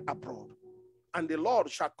spread abroad. And the Lord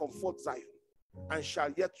shall comfort Zion and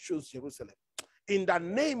shall yet choose Jerusalem. In the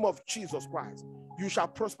name of Jesus Christ, you shall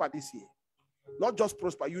prosper this year. Not just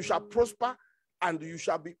prosper, you shall prosper, and you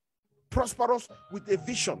shall be prosperous with a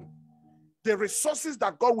vision. The resources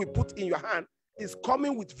that God will put in your hand is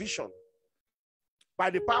coming with vision, by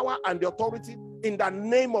the power and the authority in the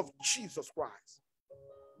name of Jesus Christ.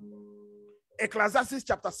 Ecclesiastes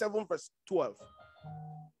chapter 7 verse 12.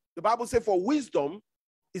 The Bible says, for wisdom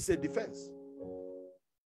is a defense.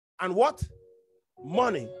 And what?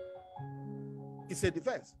 Money is a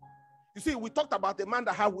defense. You see, we talked about a man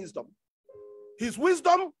that had wisdom. His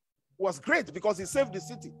wisdom was great because he saved the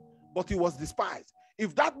city, but he was despised.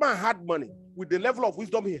 If that man had money with the level of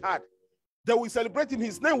wisdom he had, they will celebrate him.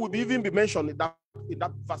 His name will even be mentioned in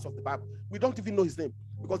that verse of the Bible. We don't even know his name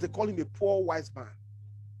because they call him a poor wise man.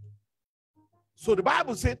 So the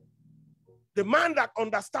Bible said, the man that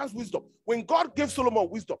understands wisdom, when God gave Solomon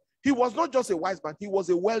wisdom, He was not just a wise man, he was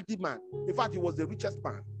a wealthy man. In fact, he was the richest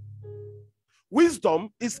man. Wisdom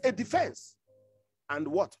is a defense. And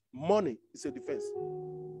what? Money is a defense.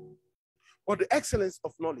 But the excellence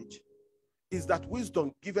of knowledge is that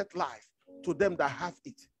wisdom giveth life to them that have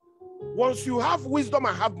it. Once you have wisdom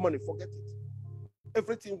and have money, forget it.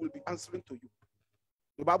 Everything will be answering to you.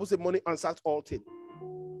 The Bible says money answers all things.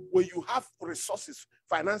 When you have resources,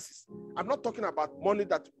 finances, I'm not talking about money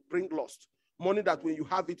that bring loss. Money that when you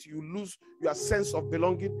have it, you lose your sense of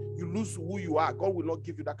belonging, you lose who you are. God will not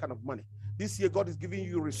give you that kind of money. This year, God is giving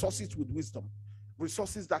you resources with wisdom.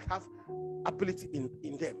 Resources that have ability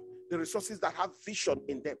in them. The resources that have vision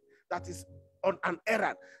in them. That is on an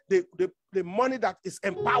errand. The money that is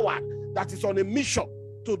empowered, that is on a mission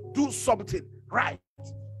to do something right,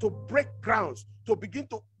 to break grounds, to begin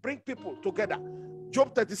to bring people together.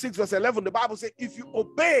 Job 36 verse 11, the Bible says, if you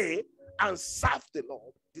obey and serve the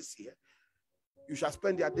Lord this year, you shall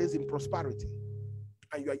spend your days in prosperity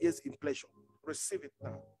and your years in pleasure. Receive it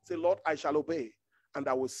now. Say, Lord, I shall obey and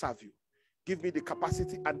I will serve you. Give me the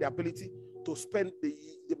capacity and the ability to spend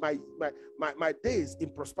my days in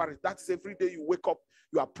prosperity. That is every day you wake up,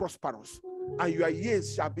 you are prosperous. And your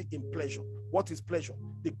years shall be in pleasure. What is pleasure?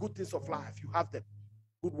 The good things of life. You have them.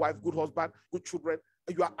 Good wife, good husband, good children.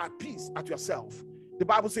 And you are at peace at yourself. The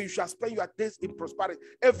Bible says you shall spend your days in prosperity.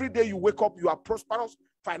 Every day you wake up, you are prosperous.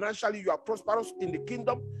 Financially, you are prosperous in the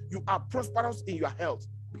kingdom. You are prosperous in your health.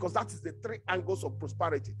 Because that is the three angles of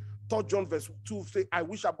prosperity. 3 John verse 2 say, I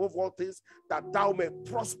wish above all things that thou may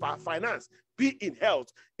prosper, finance, be in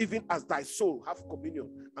health, even as thy soul have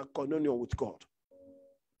communion and koinonia with God.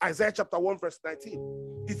 Isaiah chapter 1 verse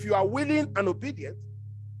 19. If you are willing and obedient,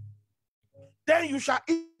 then you shall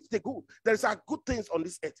eat the good. There are good things on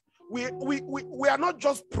this earth. We are not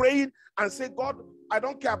just praying and say, God, I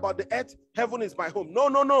don't care about the earth. Heaven is my home. No,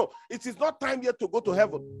 no, no. It is not time yet to go to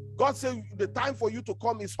heaven. God said the time for you to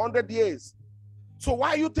come is 100 years. So why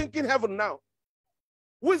are you thinking heaven now?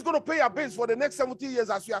 Who is going to pay your bills for the next 70 years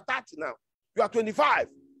as you are 30 now? You are 25.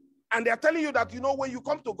 And they are telling you that, you know, when you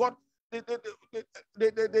come to God,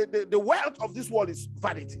 the wealth of this world is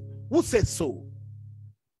vanity. Who says so?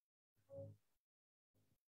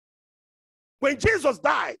 When Jesus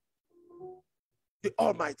died, the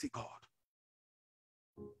Almighty God,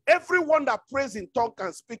 everyone that prays in tongue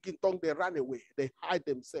and speak in tongue, they run away. They hide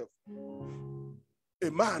themselves.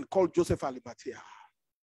 A man called Joseph Arimathea,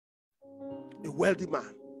 a wealthy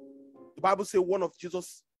man. The Bible says one of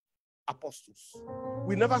Jesus' apostles.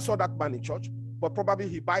 We never saw that man in church, but probably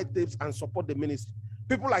he buys tapes and support the ministry.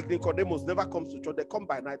 People like Nicodemus never come to church. They come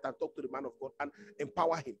by night and talk to the man of God and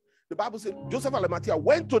empower him. The Bible says Joseph Arimathea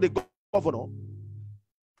went to the governor,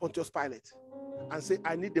 Pontius Pilate, and said,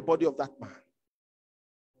 I need the body of that man.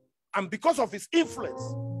 And because of his influence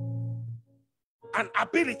and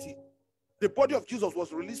ability, the body of Jesus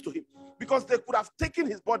was released to him. Because they could have taken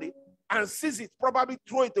his body and seized it, probably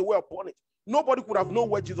throw it away upon it. Nobody could have known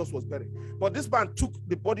where Jesus was buried. But this man took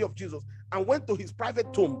the body of Jesus and went to his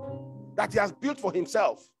private tomb that he has built for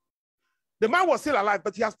himself. The man was still alive,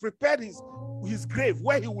 but he has prepared his grave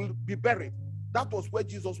where he will be buried. That was where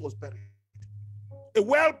Jesus was buried. A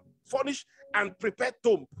well-furnished and prepared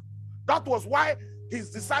tomb. That was why his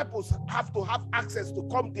disciples have to have access to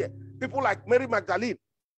come there. People like Mary Magdalene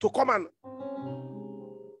to come and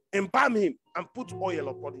embalm him and put oil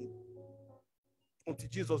upon him until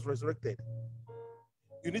Jesus resurrected.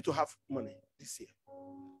 You need to have money this year.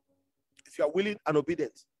 If you are willing and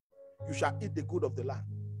obedient, you shall eat the good of the land.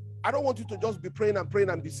 I don't want you to just be praying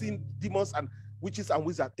and be seeing demons and witches and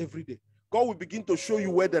wizards every day. God will begin to show you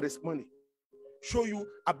where there is money. Show you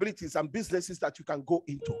abilities and businesses that you can go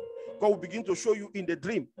into. God will begin to show you in the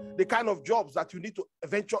dream the kind of jobs that you need to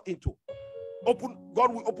venture into.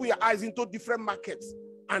 God will open your eyes into different markets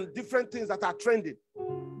and different things that are trending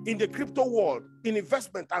in the crypto world, in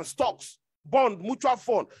investment and stocks, bond, mutual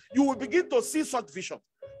fund. You will begin to see such vision.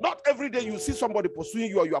 Not every day you see somebody pursuing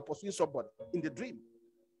you or you are pursuing somebody in the dream.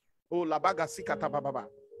 Oh, labaga sikata bababa.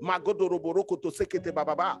 Magodoroboroko to sekete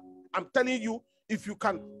bababa. I'm telling you, if you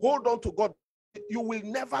can hold on to God, you will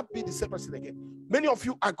never be the same person again. Many of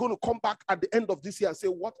you are going to come back at the end of this year and say,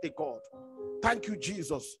 what a God. Thank you,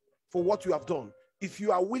 Jesus, for what you have done. If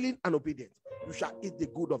you are willing and obedient, you shall eat the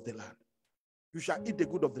good of the land. You shall eat the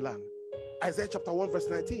good of the land. Isaiah chapter 1 verse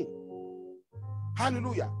 19.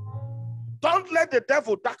 Hallelujah. Don't let the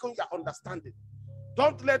devil darken your understanding.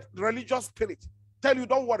 Don't let religious spirit tell you,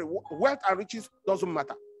 don't worry, wealth and riches doesn't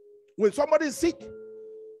matter. When somebody is sick,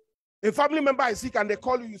 a family member is sick and they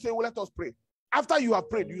call you, you say, well, let us pray. After you have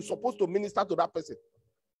prayed, you're supposed to minister to that person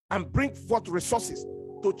and bring forth resources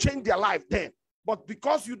to change their life then. But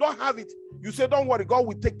because you don't have it, you say, don't worry, God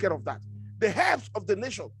will take care of that. The herbs of the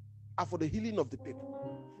nation are for the healing of the people.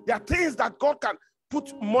 There are things that God can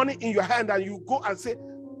put money in your hand and you go and say,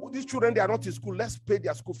 these children, they are not in school. Let's pay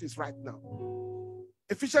their school fees right now.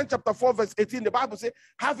 Ephesians chapter 4 verse 18, the Bible says,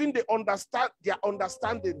 having their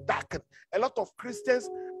understanding darkened. A lot of Christians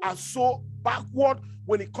are so backward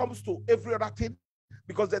when it comes to every other thing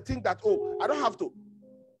because they think that, oh, I don't have to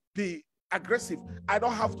be aggressive. I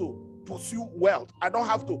don't have to pursue wealth. I don't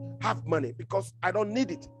have to have money because I don't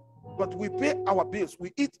need it. But we pay our bills.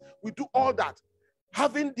 We eat. We do all that.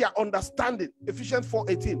 Having their understanding, Ephesians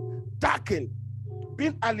 4:18, darkened,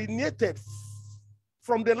 being alienated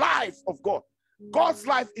from the life of God. God's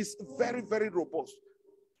life is very, very robust.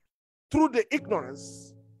 Through the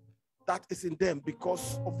ignorance that is in them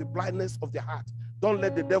because of the blindness of their heart. Don't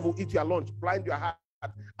let the devil eat your lunch, blind your heart,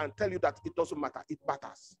 and tell you that it doesn't matter. It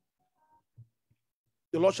matters.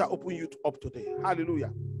 The Lord shall open you up today.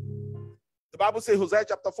 Hallelujah. The Bible says, Hosea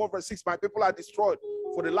chapter 4 verse 6, my people are destroyed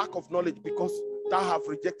for the lack of knowledge because thou have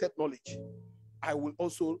rejected knowledge. I will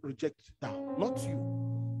also reject thou, not you.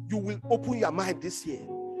 You will open your mind this year.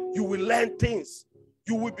 You will learn things.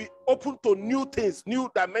 You will be open to new things,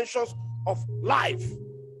 new dimensions of life,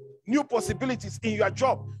 new possibilities in your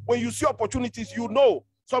job. When you see opportunities, you know.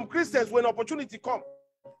 Some Christians, when opportunity comes,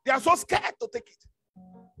 they are so scared to take it.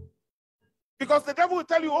 Because the devil will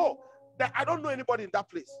tell you, oh, that I don't know anybody in that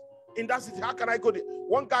place, in that city. How can I go there?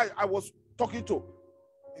 One guy I was talking to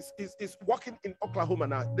is working in Oklahoma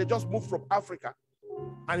now. They just moved from Africa.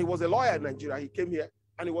 And he was a lawyer in Nigeria. He came here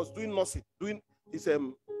and he was doing nursing, doing his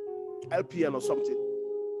LPN or something.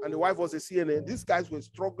 And the wife was a CNA. These guys were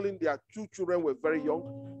struggling. Their two children were very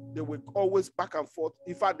young. They were always back and forth.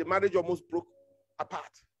 In fact, the marriage almost broke apart.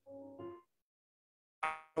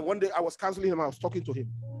 And one day I was counseling him. I was talking to him.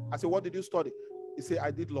 I said, what did you study? He said,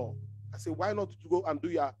 I did law. I said, why not go and do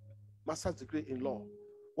your master's degree in law?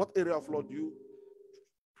 What area of law do you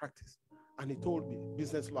practice? And he told me,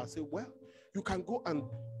 business law. I said, well, you can go and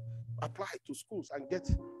apply to schools and get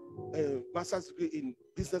a master's degree in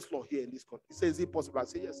business law here in this country. He said, is it possible? I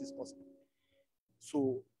said, yes, it's possible.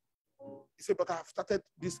 So he said, but I have started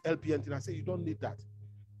this LPN thing. I said, you don't need that.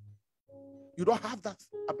 You don't have that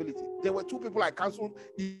ability. There were two people I counseled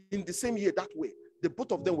in the same year that way.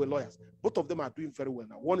 Both of them were lawyers. Both of them are doing very well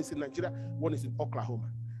now. One is in Nigeria, one is in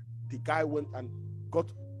Oklahoma. The guy went and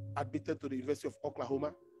got admitted to the University of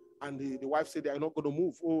Oklahoma, and the wife said they are not going to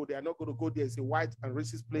move. Oh, they are not going to go there. It's a white and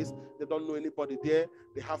racist place. They don't know anybody there.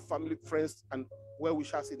 They have family, friends, and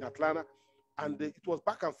well-wishers in Atlanta. And it was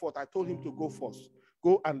back and forth. I told him to go first.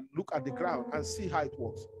 Go and look at the ground and see how it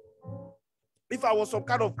works. If I was some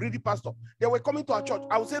kind of greedy pastor, they were coming to our church,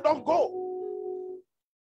 I would say, don't go.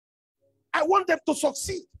 I want them to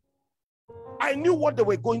succeed. I knew what they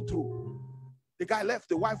were going through. The guy left.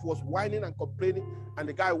 The wife was whining and complaining, and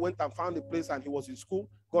the guy went and found a place, and he was in school,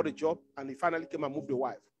 got a job, and he finally came and moved the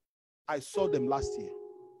wife. I saw them last year.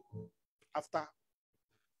 After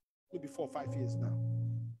maybe 4 or 5 years now.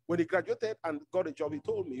 When he graduated and got a job, he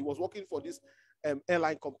told me he was working for this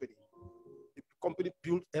airline company. The company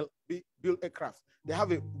built aircraft. They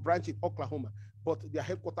have a branch in Oklahoma, but their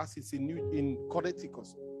headquarters is in Connecticut.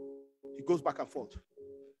 He goes back and forth.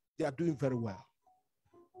 They are doing very well.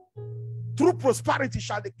 Through prosperity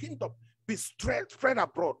shall the kingdom be spread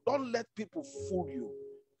abroad. Don't let people fool you.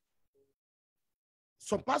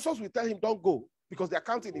 Some pastors will tell him, don't go, because they're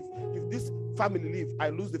counting. If this family leave, I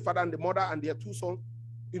lose the father and the mother and their 2 sons.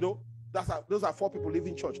 You know, those are 4 people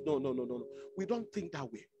leaving church. No. We don't think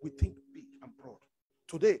that way. We think big and broad.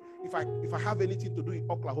 Today, if I have anything to do in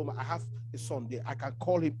Oklahoma, I have a son there. I can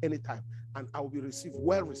call him anytime, and I will be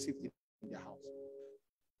well received in their house.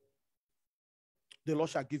 The Lord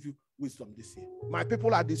shall give you wisdom this year. My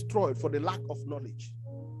people are destroyed for the lack of knowledge.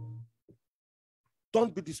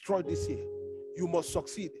 Don't be destroyed this year. You must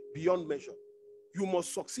succeed beyond measure. You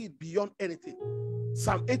must succeed beyond anything.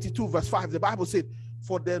 Psalm 82 verse 5, the Bible said,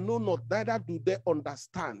 for they know not, neither do they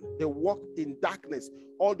understand. They walk in darkness.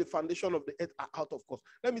 All the foundation of the earth are out of course.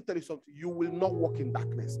 Let me tell you something. You will not walk in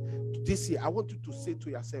darkness. This year, I want you to say to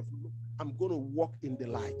yourself, I'm going to walk in the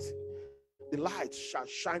light. The light shall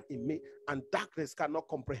shine in me, and darkness cannot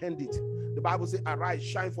comprehend it. The Bible says, arise,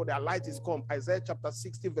 shine, for their light is come. Isaiah chapter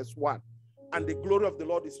 60 verse 1. And the glory of the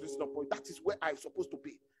Lord is risen upon you. That is where I'm supposed to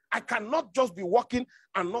be. I cannot just be walking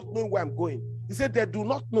and not knowing where I'm going. He said, they do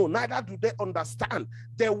not know, neither do they understand.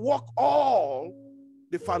 They walk all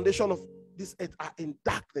the foundation of this earth are in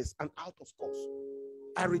darkness and out of course.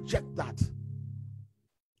 I reject that.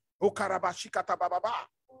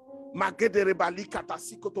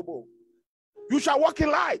 You shall walk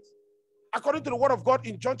in light. According to the word of God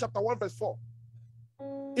in John chapter 1 verse 4.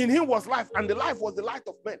 In him was life, and the life was the light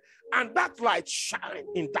of men. And that light shined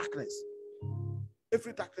in darkness.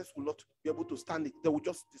 Every darkness will not be able to stand it. They will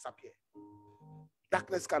just disappear.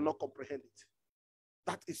 Darkness cannot comprehend it.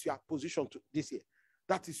 That is your position this year.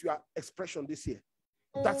 That is your expression this year.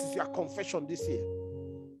 That is your confession this year.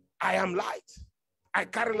 I am light. I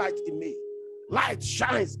carry light in me. Light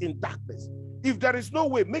shines in darkness. If there is no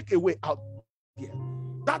way, make a way out here.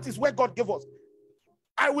 That is where God gave us.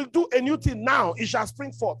 I will do a new thing now. It shall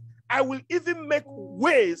spring forth. I will even make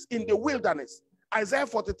ways in the wilderness. Isaiah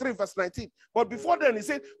 43 verse 19. But before then he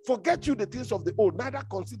said, forget you the things of the old. Neither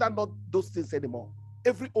consider not those things anymore.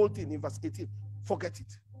 Every old thing in verse 18. Forget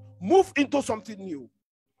it. Move into something new.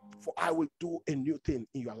 For I will do a new thing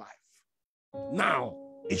in your life. Now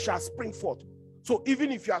it shall spring forth. So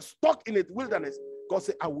even if you are stuck in a wilderness, God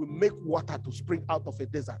said, I will make water to spring out of a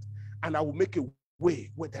desert. And I will make a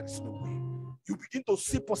way where there is no way. You begin to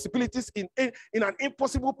see possibilities in an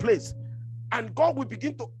impossible place. And God will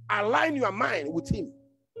begin to align your mind with him.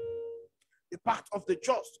 The path of the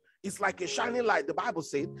just is like a shining light. The Bible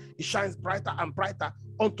said it shines brighter and brighter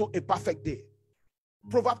unto a perfect day.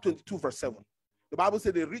 Proverbs 22 verse 7. The Bible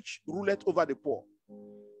said the rich ruleth over the poor,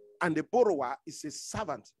 and the borrower is a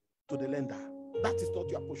servant to the lender. That is not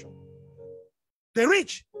your portion. The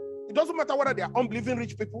rich, it doesn't matter whether they are unbelieving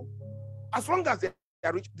rich people. As long as they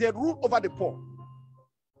are rich, they rule over the poor.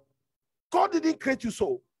 God didn't create you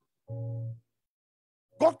so.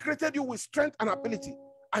 God created you with strength and ability,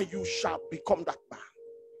 and you shall become that man.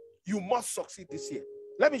 You must succeed this year.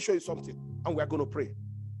 Let me show you something, and we are going to pray.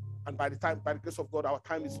 And by the grace of God, our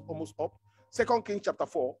time is almost up. 2 Kings chapter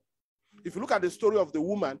 4. If you look at the story of the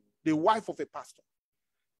woman, the wife of a pastor.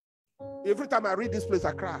 Every time I read this place,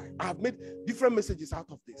 I cry. I have made different messages out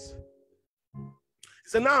of this.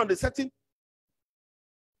 So now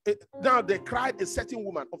they cried a certain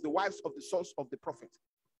woman of the wives of the sons of the prophet,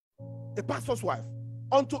 a pastor's wife,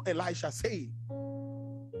 unto Elisha, saying,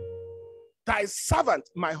 thy servant,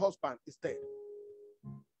 my husband, is dead.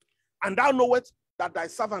 And thou knowest that thy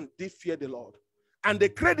servant did fear the Lord. And the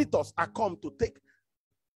creditors are come to take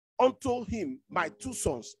unto him my two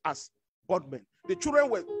sons as bondmen. The children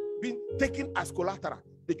were being taken as collateral,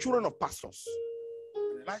 the children of pastors.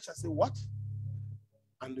 And Elisha said, what?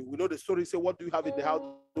 And we know the story. Say, what do you have in the house?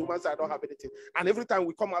 The woman said, I don't have anything. And every time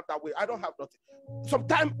we come out that way, I don't have nothing.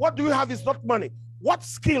 Sometimes what do you have is not money. What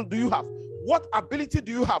skill do you have? What ability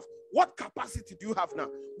do you have? What capacity do you have now?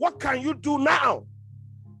 What can you do now?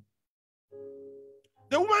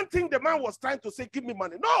 The woman think the man was trying to say, give me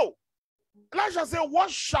money. No. Elisha said,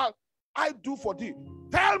 what shall I do for thee?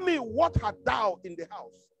 Tell me, what had thou in the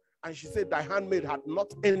house? And she said, thy handmaid had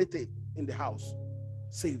not anything in the house,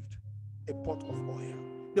 saved a pot of oil.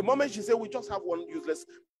 The moment she said, we just have one useless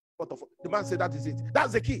pot of oil, the man said, that is it.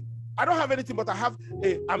 That's the key. I don't have anything, but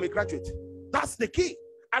I'm a graduate. That's the key.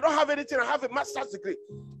 I don't have anything. I have a master's degree.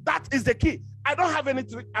 That is the key. I don't have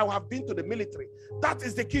anything. I have been to the military. That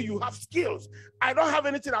is the key. You have skills. I don't have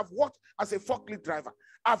anything. I've worked as a forklift driver.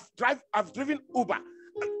 I've driven Uber.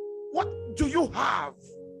 What do you have?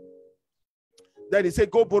 Then he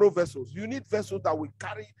said, go borrow vessels. You need vessels that will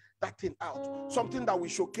carry that thing out. Something that will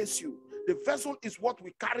showcase you. The vessel is what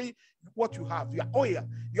we carry, what you have. Your oil.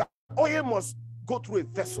 Your oil must go through a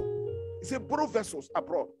vessel. He said, borrow vessels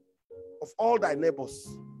abroad of all thy neighbors,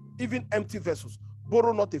 even empty vessels.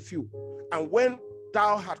 Borrow not a few. And when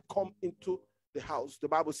thou had come into the house, the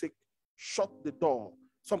Bible says, shut the door.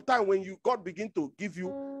 Sometimes when God begin to give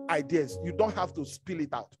you ideas, you don't have to spill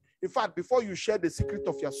it out. In fact, before you share the secret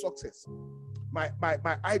of your success, my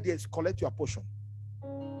idea is collect your portion.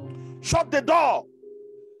 Shut the door,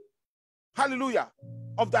 hallelujah,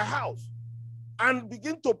 of thy house and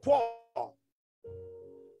begin to pour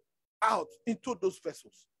out into those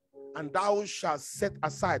vessels. And thou shalt set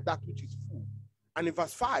aside that which is full. And in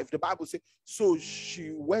verse 5, the Bible says, so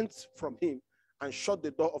she went from him and shut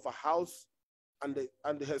the door of her house, and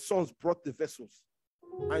her sons brought the vessels,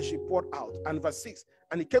 and she poured out. And verse 6,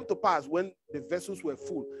 and it came to pass when the vessels were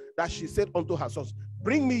full, that she said unto her sons,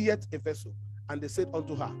 bring me yet a vessel. And they said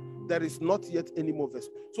unto her, there is not yet any more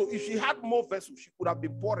vessel. So if she had more vessels, she could have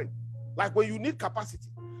been pouring. Like when you need capacity,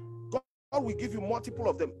 God will give you multiple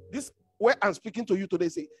of them. This where I'm speaking to you today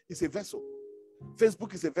is a vessel.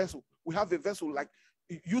 Facebook is a vessel. We have a vessel, like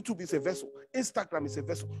YouTube is a vessel. Instagram is a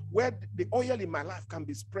vessel where the oil in my life can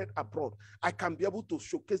be spread abroad. I can be able to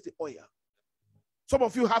showcase the oil. Some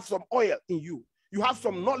of you have some oil in you. You have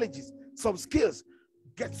some knowledges, some skills.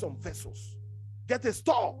 Get some vessels. Get a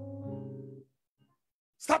store.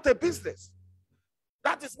 Start a business.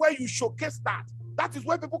 That is where you showcase that. That is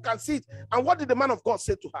where people can see it. And what did the man of God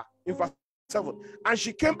say to her in verse 7? And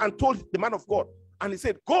she came and told the man of God And he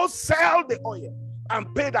said, go sell the oil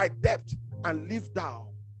and pay thy debt and live thou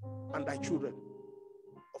and thy children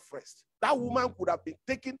of rest. That woman could have been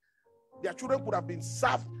taken, their children could have been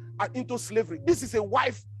served into slavery. This is a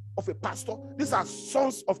wife of a pastor. These are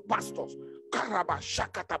sons of pastors. Karaba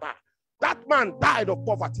Shakataba. That man died of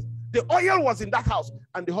poverty. The oil was in that house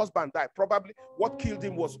and the husband died. Probably what killed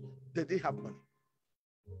him was they didn't have money.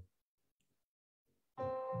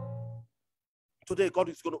 Today, God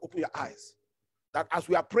is going to open your eyes. That as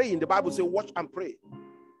we are praying, the Bible says, watch and pray.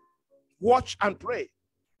 Watch and pray.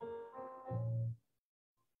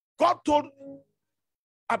 God told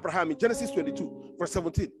Abraham in Genesis 22, verse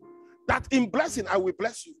 17, that in blessing I will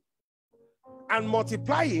bless you, and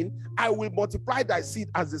multiplying I will multiply thy seed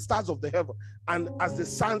as the stars of the heaven and as the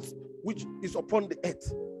sands which is upon the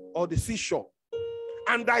earth or the seashore.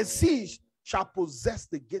 And thy seed shall possess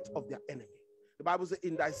the gate of their enemy. The Bible says,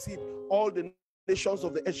 in thy seed all the nations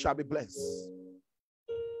of the earth shall be blessed.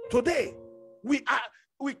 Today, we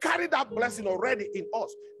carry that blessing already in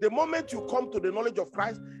us. The moment you come to the knowledge of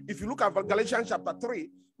Christ, if you look at Galatians chapter 3,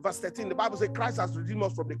 verse 13, the Bible says, Christ has redeemed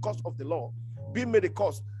us from the curse of the law, being made a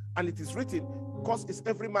curse. And it is written, curse is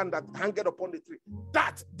every man that hangeth upon the tree.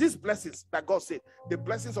 That, these blessings that God said, the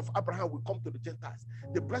blessings of Abraham will come to the Gentiles.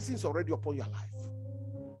 The blessings already upon your life.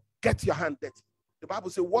 Get your hand dirty. The Bible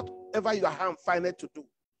says, whatever your hand findeth to do,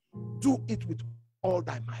 do it with all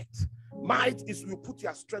thy might. Might is you put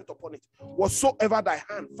your strength upon it. Whatsoever thy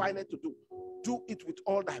hand findeth to do it with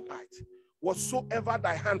all thy might. Whatsoever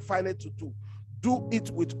thy hand findeth to do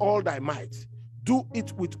it with all thy might. Do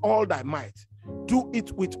it with all thy might. Do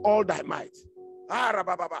it with all thy might.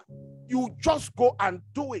 You just go and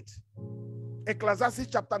do it. Ecclesiastes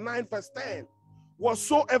chapter 9, verse 10.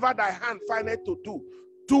 Whatsoever thy hand findeth to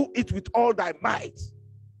do it with all thy might.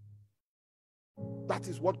 That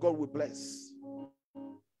is what God will bless.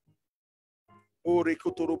 Thank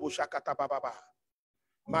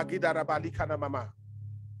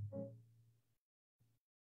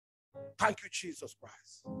you, Jesus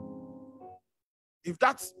Christ. If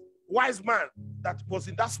that wise man that was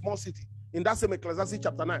in that small city, in that same Ecclesiastes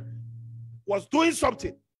chapter 9, was doing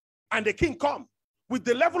something, and the king come with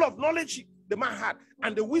the level of knowledge the man had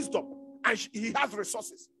and the wisdom, and he has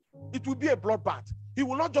resources, it will be a bloodbath. He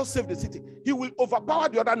will not just save the city, he will overpower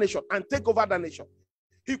the other nation and take over the nation.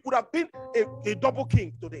 He could have been a double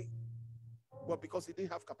king today, but because he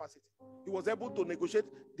didn't have capacity, he was able to negotiate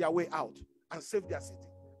their way out and save their city,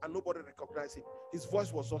 and nobody recognized him. His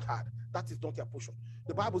voice was not heard. That is not your portion.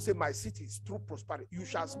 The Bible says, my city is through prosperity. You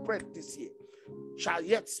shall spread this year, shall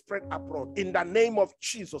yet spread abroad. In the name of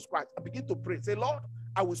Jesus Christ, I begin to pray. Say, Lord,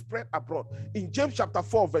 I will spread abroad. In James chapter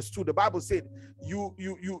 4, verse 2, the Bible said, you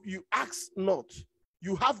ask not.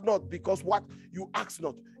 You have not because what? You ask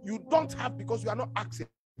not. You don't have because you are not asking.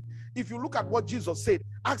 If you look at what Jesus said,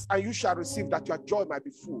 ask and you shall receive, that your joy might be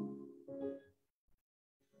full.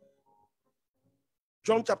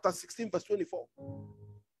 John chapter 16, verse 24.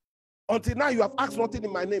 Until now you have asked nothing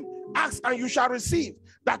in my name. Ask and you shall receive,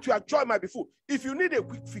 that your joy might be full. If you need a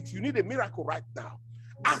quick fix, you need a miracle right now,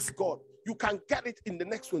 ask God. You can get it in the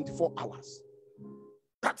next 24 hours.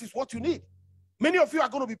 That is what you need. Many of you are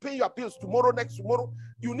going to be paying your bills tomorrow, next tomorrow.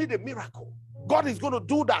 You need a miracle. God is going to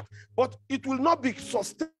do that, but it will not be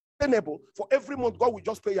sustainable for every month. God will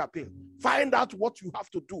just pay your bill. Find out what you have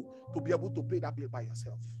to do to be able to pay that bill by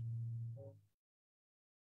yourself.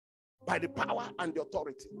 By the power and the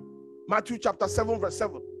authority. Matthew chapter 7, verse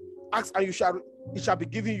 7. Ask and it shall be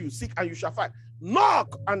given you. Seek and you shall find.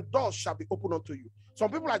 Knock and doors shall be opened unto you. Some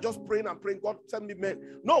people are just praying and praying, God, send me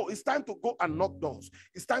men. No, it's time to go and knock doors.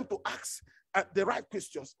 It's time to ask the right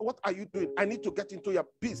questions. What are you doing? I need to get into your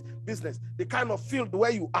business, the kind of field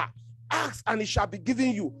where you are. Ask and it shall be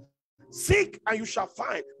given you. Seek and you shall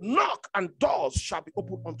find. Knock and doors shall be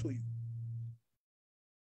opened unto you.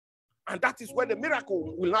 And that is where the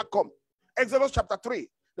miracle will not come. Exodus chapter 3,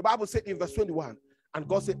 the Bible said in verse 21, and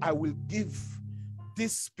God said, I will give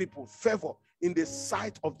these people favor in the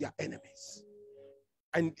sight of their enemies.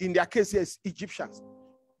 And in their case, yes, Egyptians.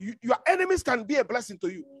 Your enemies can be a blessing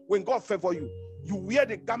to you when God favors you. You wear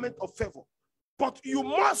the garment of favor. But you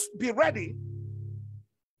must be ready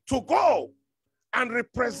to go and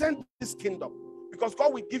represent this kingdom. Because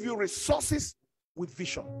God will give you resources with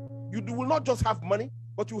vision. You will not just have money,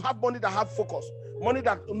 but you have money that have focus. Money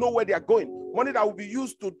that know where they are going. Money that will be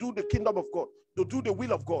used to do the kingdom of God, to do the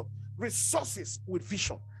will of God. Resources with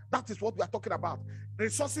vision. That is what we are talking about.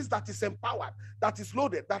 Resources that is empowered, that is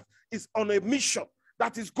loaded, that is on a mission,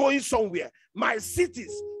 that is going somewhere. My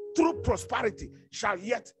cities, through prosperity, shall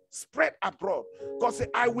yet spread abroad. God said,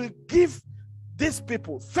 I will give these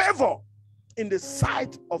people favor in the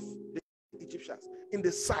sight of the Egyptians in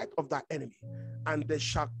the sight of thy enemy, and they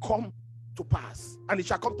shall come to pass, and it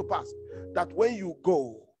shall come to pass that when you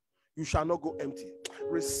go, you shall not go empty.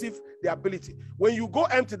 Receive the ability. When you go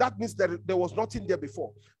empty, that means that there was nothing there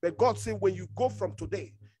before. But God said, when you go from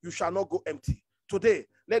today, you shall not go empty. Today,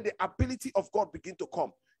 let the ability of God begin to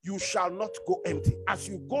come. You shall not go empty. As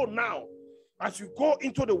you go now, as you go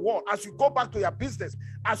into the world, as you go back to your business,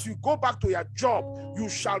 as you go back to your job, you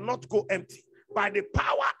shall not go empty. By the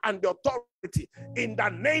power and the authority in the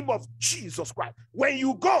name of Jesus Christ. When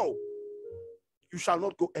you go, you shall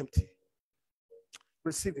not go empty.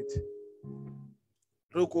 Receive it.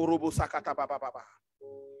 I'm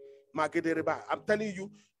telling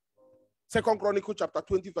you, 2 Chronicles chapter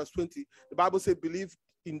 20, verse 20, the Bible says, believe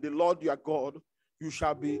in the Lord your God, you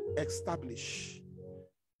shall be established.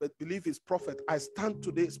 But believe his prophet. I stand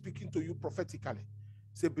today speaking to you prophetically.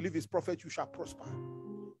 Say, believe his prophet, you shall prosper.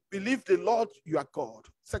 Believe the Lord your God.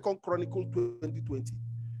 2 Chronicles 20:20.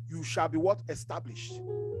 You shall be what? Established.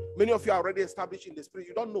 Many of you are already established in the spirit.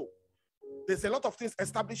 You don't know. There's a lot of things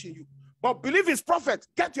established in you. But believe his prophet.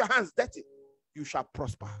 Get your hands dirty. You shall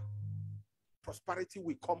prosper. Prosperity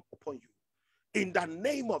will come upon you. In the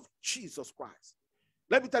name of Jesus Christ.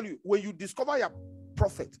 Let me tell you, when you discover your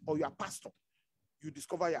prophet or your pastor, you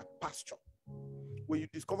discover your pasture. When you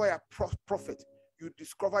discover your prophet, you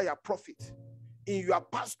discover your profit. In your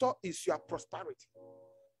pastor is your prosperity.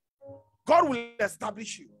 God will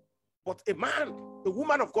establish you. But a man, a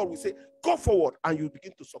woman of God will say, go forward, and you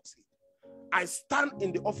begin to succeed. I stand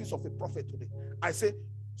in the office of a prophet today. I say,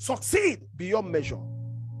 succeed beyond measure.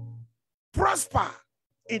 Prosper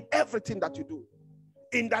in everything that you do.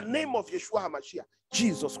 In the name of Yeshua HaMashiach,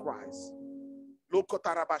 Jesus Christ.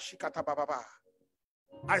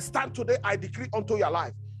 I stand today, I decree unto your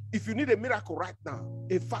life. If you need a miracle right now,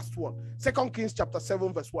 a fast one. 2 Kings chapter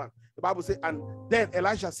 7 verse 1. The Bible says, and then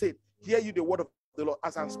Elijah said, hear you the word of the Lord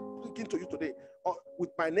as I'm speaking to you today with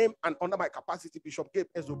my name and under my capacity, Bishop Gabe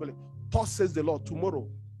Ezeobele. Thus says the Lord, tomorrow,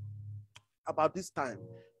 about this time,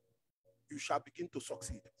 you shall begin to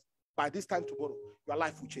succeed. By this time tomorrow, your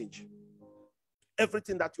life will change.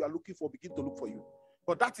 Everything that you are looking for, begin to look for you.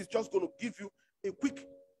 But that is just going to give you a quick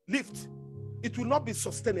lift. It will not be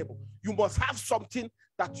sustainable. You must have something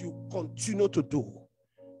that you continue to do.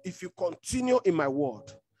 If you continue in my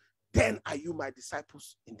word, then are you my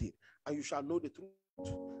disciples indeed. And you shall know the truth,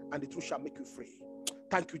 and the truth shall make you free.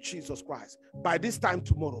 Thank you, Jesus Christ. By this time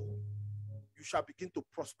tomorrow, you shall begin to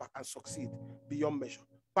prosper and succeed beyond measure.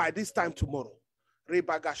 By this time tomorrow,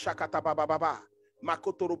 look at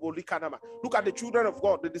the children of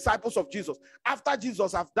God, the disciples of Jesus. After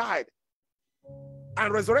Jesus have died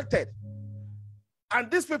and resurrected, and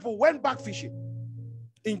these people went back fishing.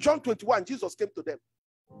 In John 21, Jesus came to them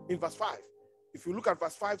in verse 5. If you look at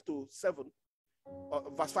verse 5 to 7, or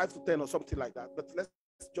verse 5 to 10 or something like that, but let's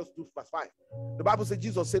just do verse 5. The Bible says,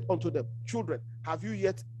 Jesus said unto them, children, have you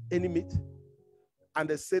yet any meat? And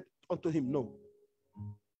they said unto him, no.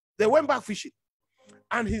 They went back fishing.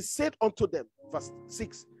 And he said unto them, verse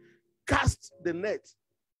 6, cast the net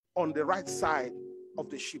on the right side of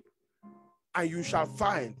the ship, and you shall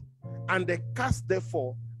find. And they cast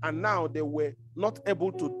therefore, and now they were not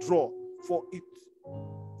able to draw for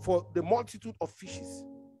the multitude of fishes.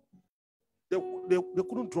 They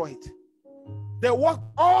couldn't draw it. They walked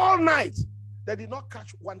all night. They did not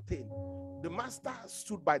catch one thing. The master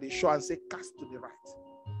stood by the shore and said, cast to the right.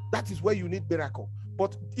 That is where you need miracle.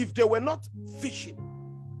 But if they were not fishing,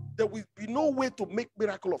 there will be no way to make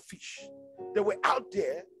miracle of fish. They were out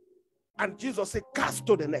there, and Jesus said, cast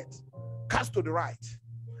to the net, cast to the right.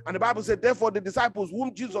 And the Bible said, therefore the disciples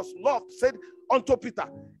whom Jesus loved said unto Peter,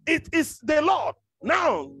 it is the Lord.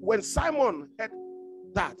 Now, when Simon heard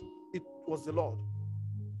that it was the Lord,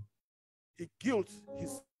 he girt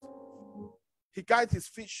his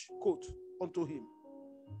fish coat unto him,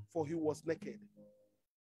 for he was naked,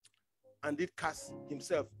 and did cast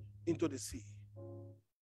himself into the sea.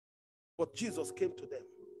 But Jesus came to them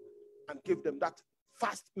and gave them that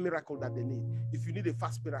fast miracle that they need. If you need a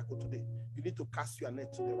fast miracle today, you need to cast your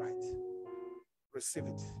net to the right. Receive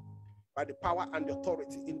it by the power and the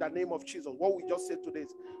authority in the name of Jesus. What we just said today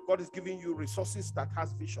is God is giving you resources that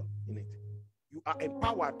has vision in it. You are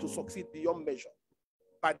empowered to succeed beyond measure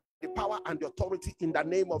by the power and the authority in the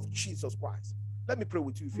name of Jesus Christ. Let me pray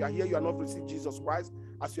with you. If you are here, you are not received Jesus Christ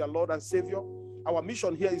as your Lord and Savior. Our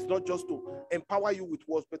mission here is not just to empower you with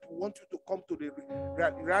words, but we want you to come to the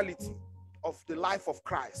reality of the life of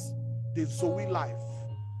Christ, the Zoe life,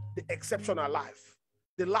 the exceptional life,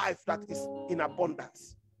 the life that is in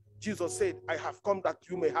abundance. Jesus said, I have come that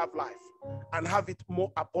you may have life and have it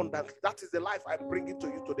more abundantly. That is the life I'm bringing to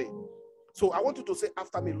you today. So I want you to say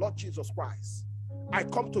after me, Lord Jesus Christ, I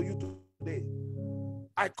come to you today.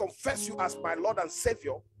 I confess you as my Lord and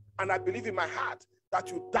Savior, and I believe in my heart that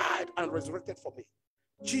you died and resurrected for me.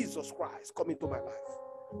 Jesus Christ, come into my life.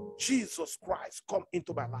 Jesus Christ, come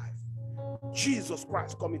into my life. Jesus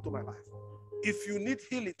Christ, come into my life. If you need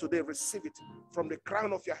healing today, receive it from the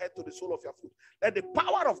crown of your head to the sole of your foot. Let the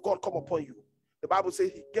power of God come upon you. The Bible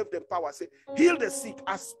says he gave them power. Say, heal the sick.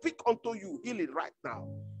 I speak unto you healing right now.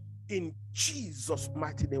 In Jesus'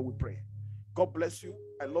 mighty name we pray. God bless you.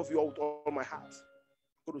 I love you all with all my heart.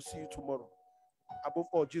 I'm going to see you tomorrow. Above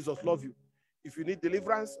all, Jesus love you. If you need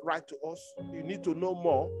deliverance, write to us. You need to know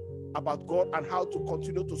more about God and how to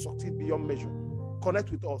continue to succeed beyond measure.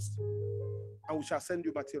 Connect with us and we shall send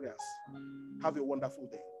you materials. Have a wonderful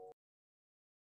day.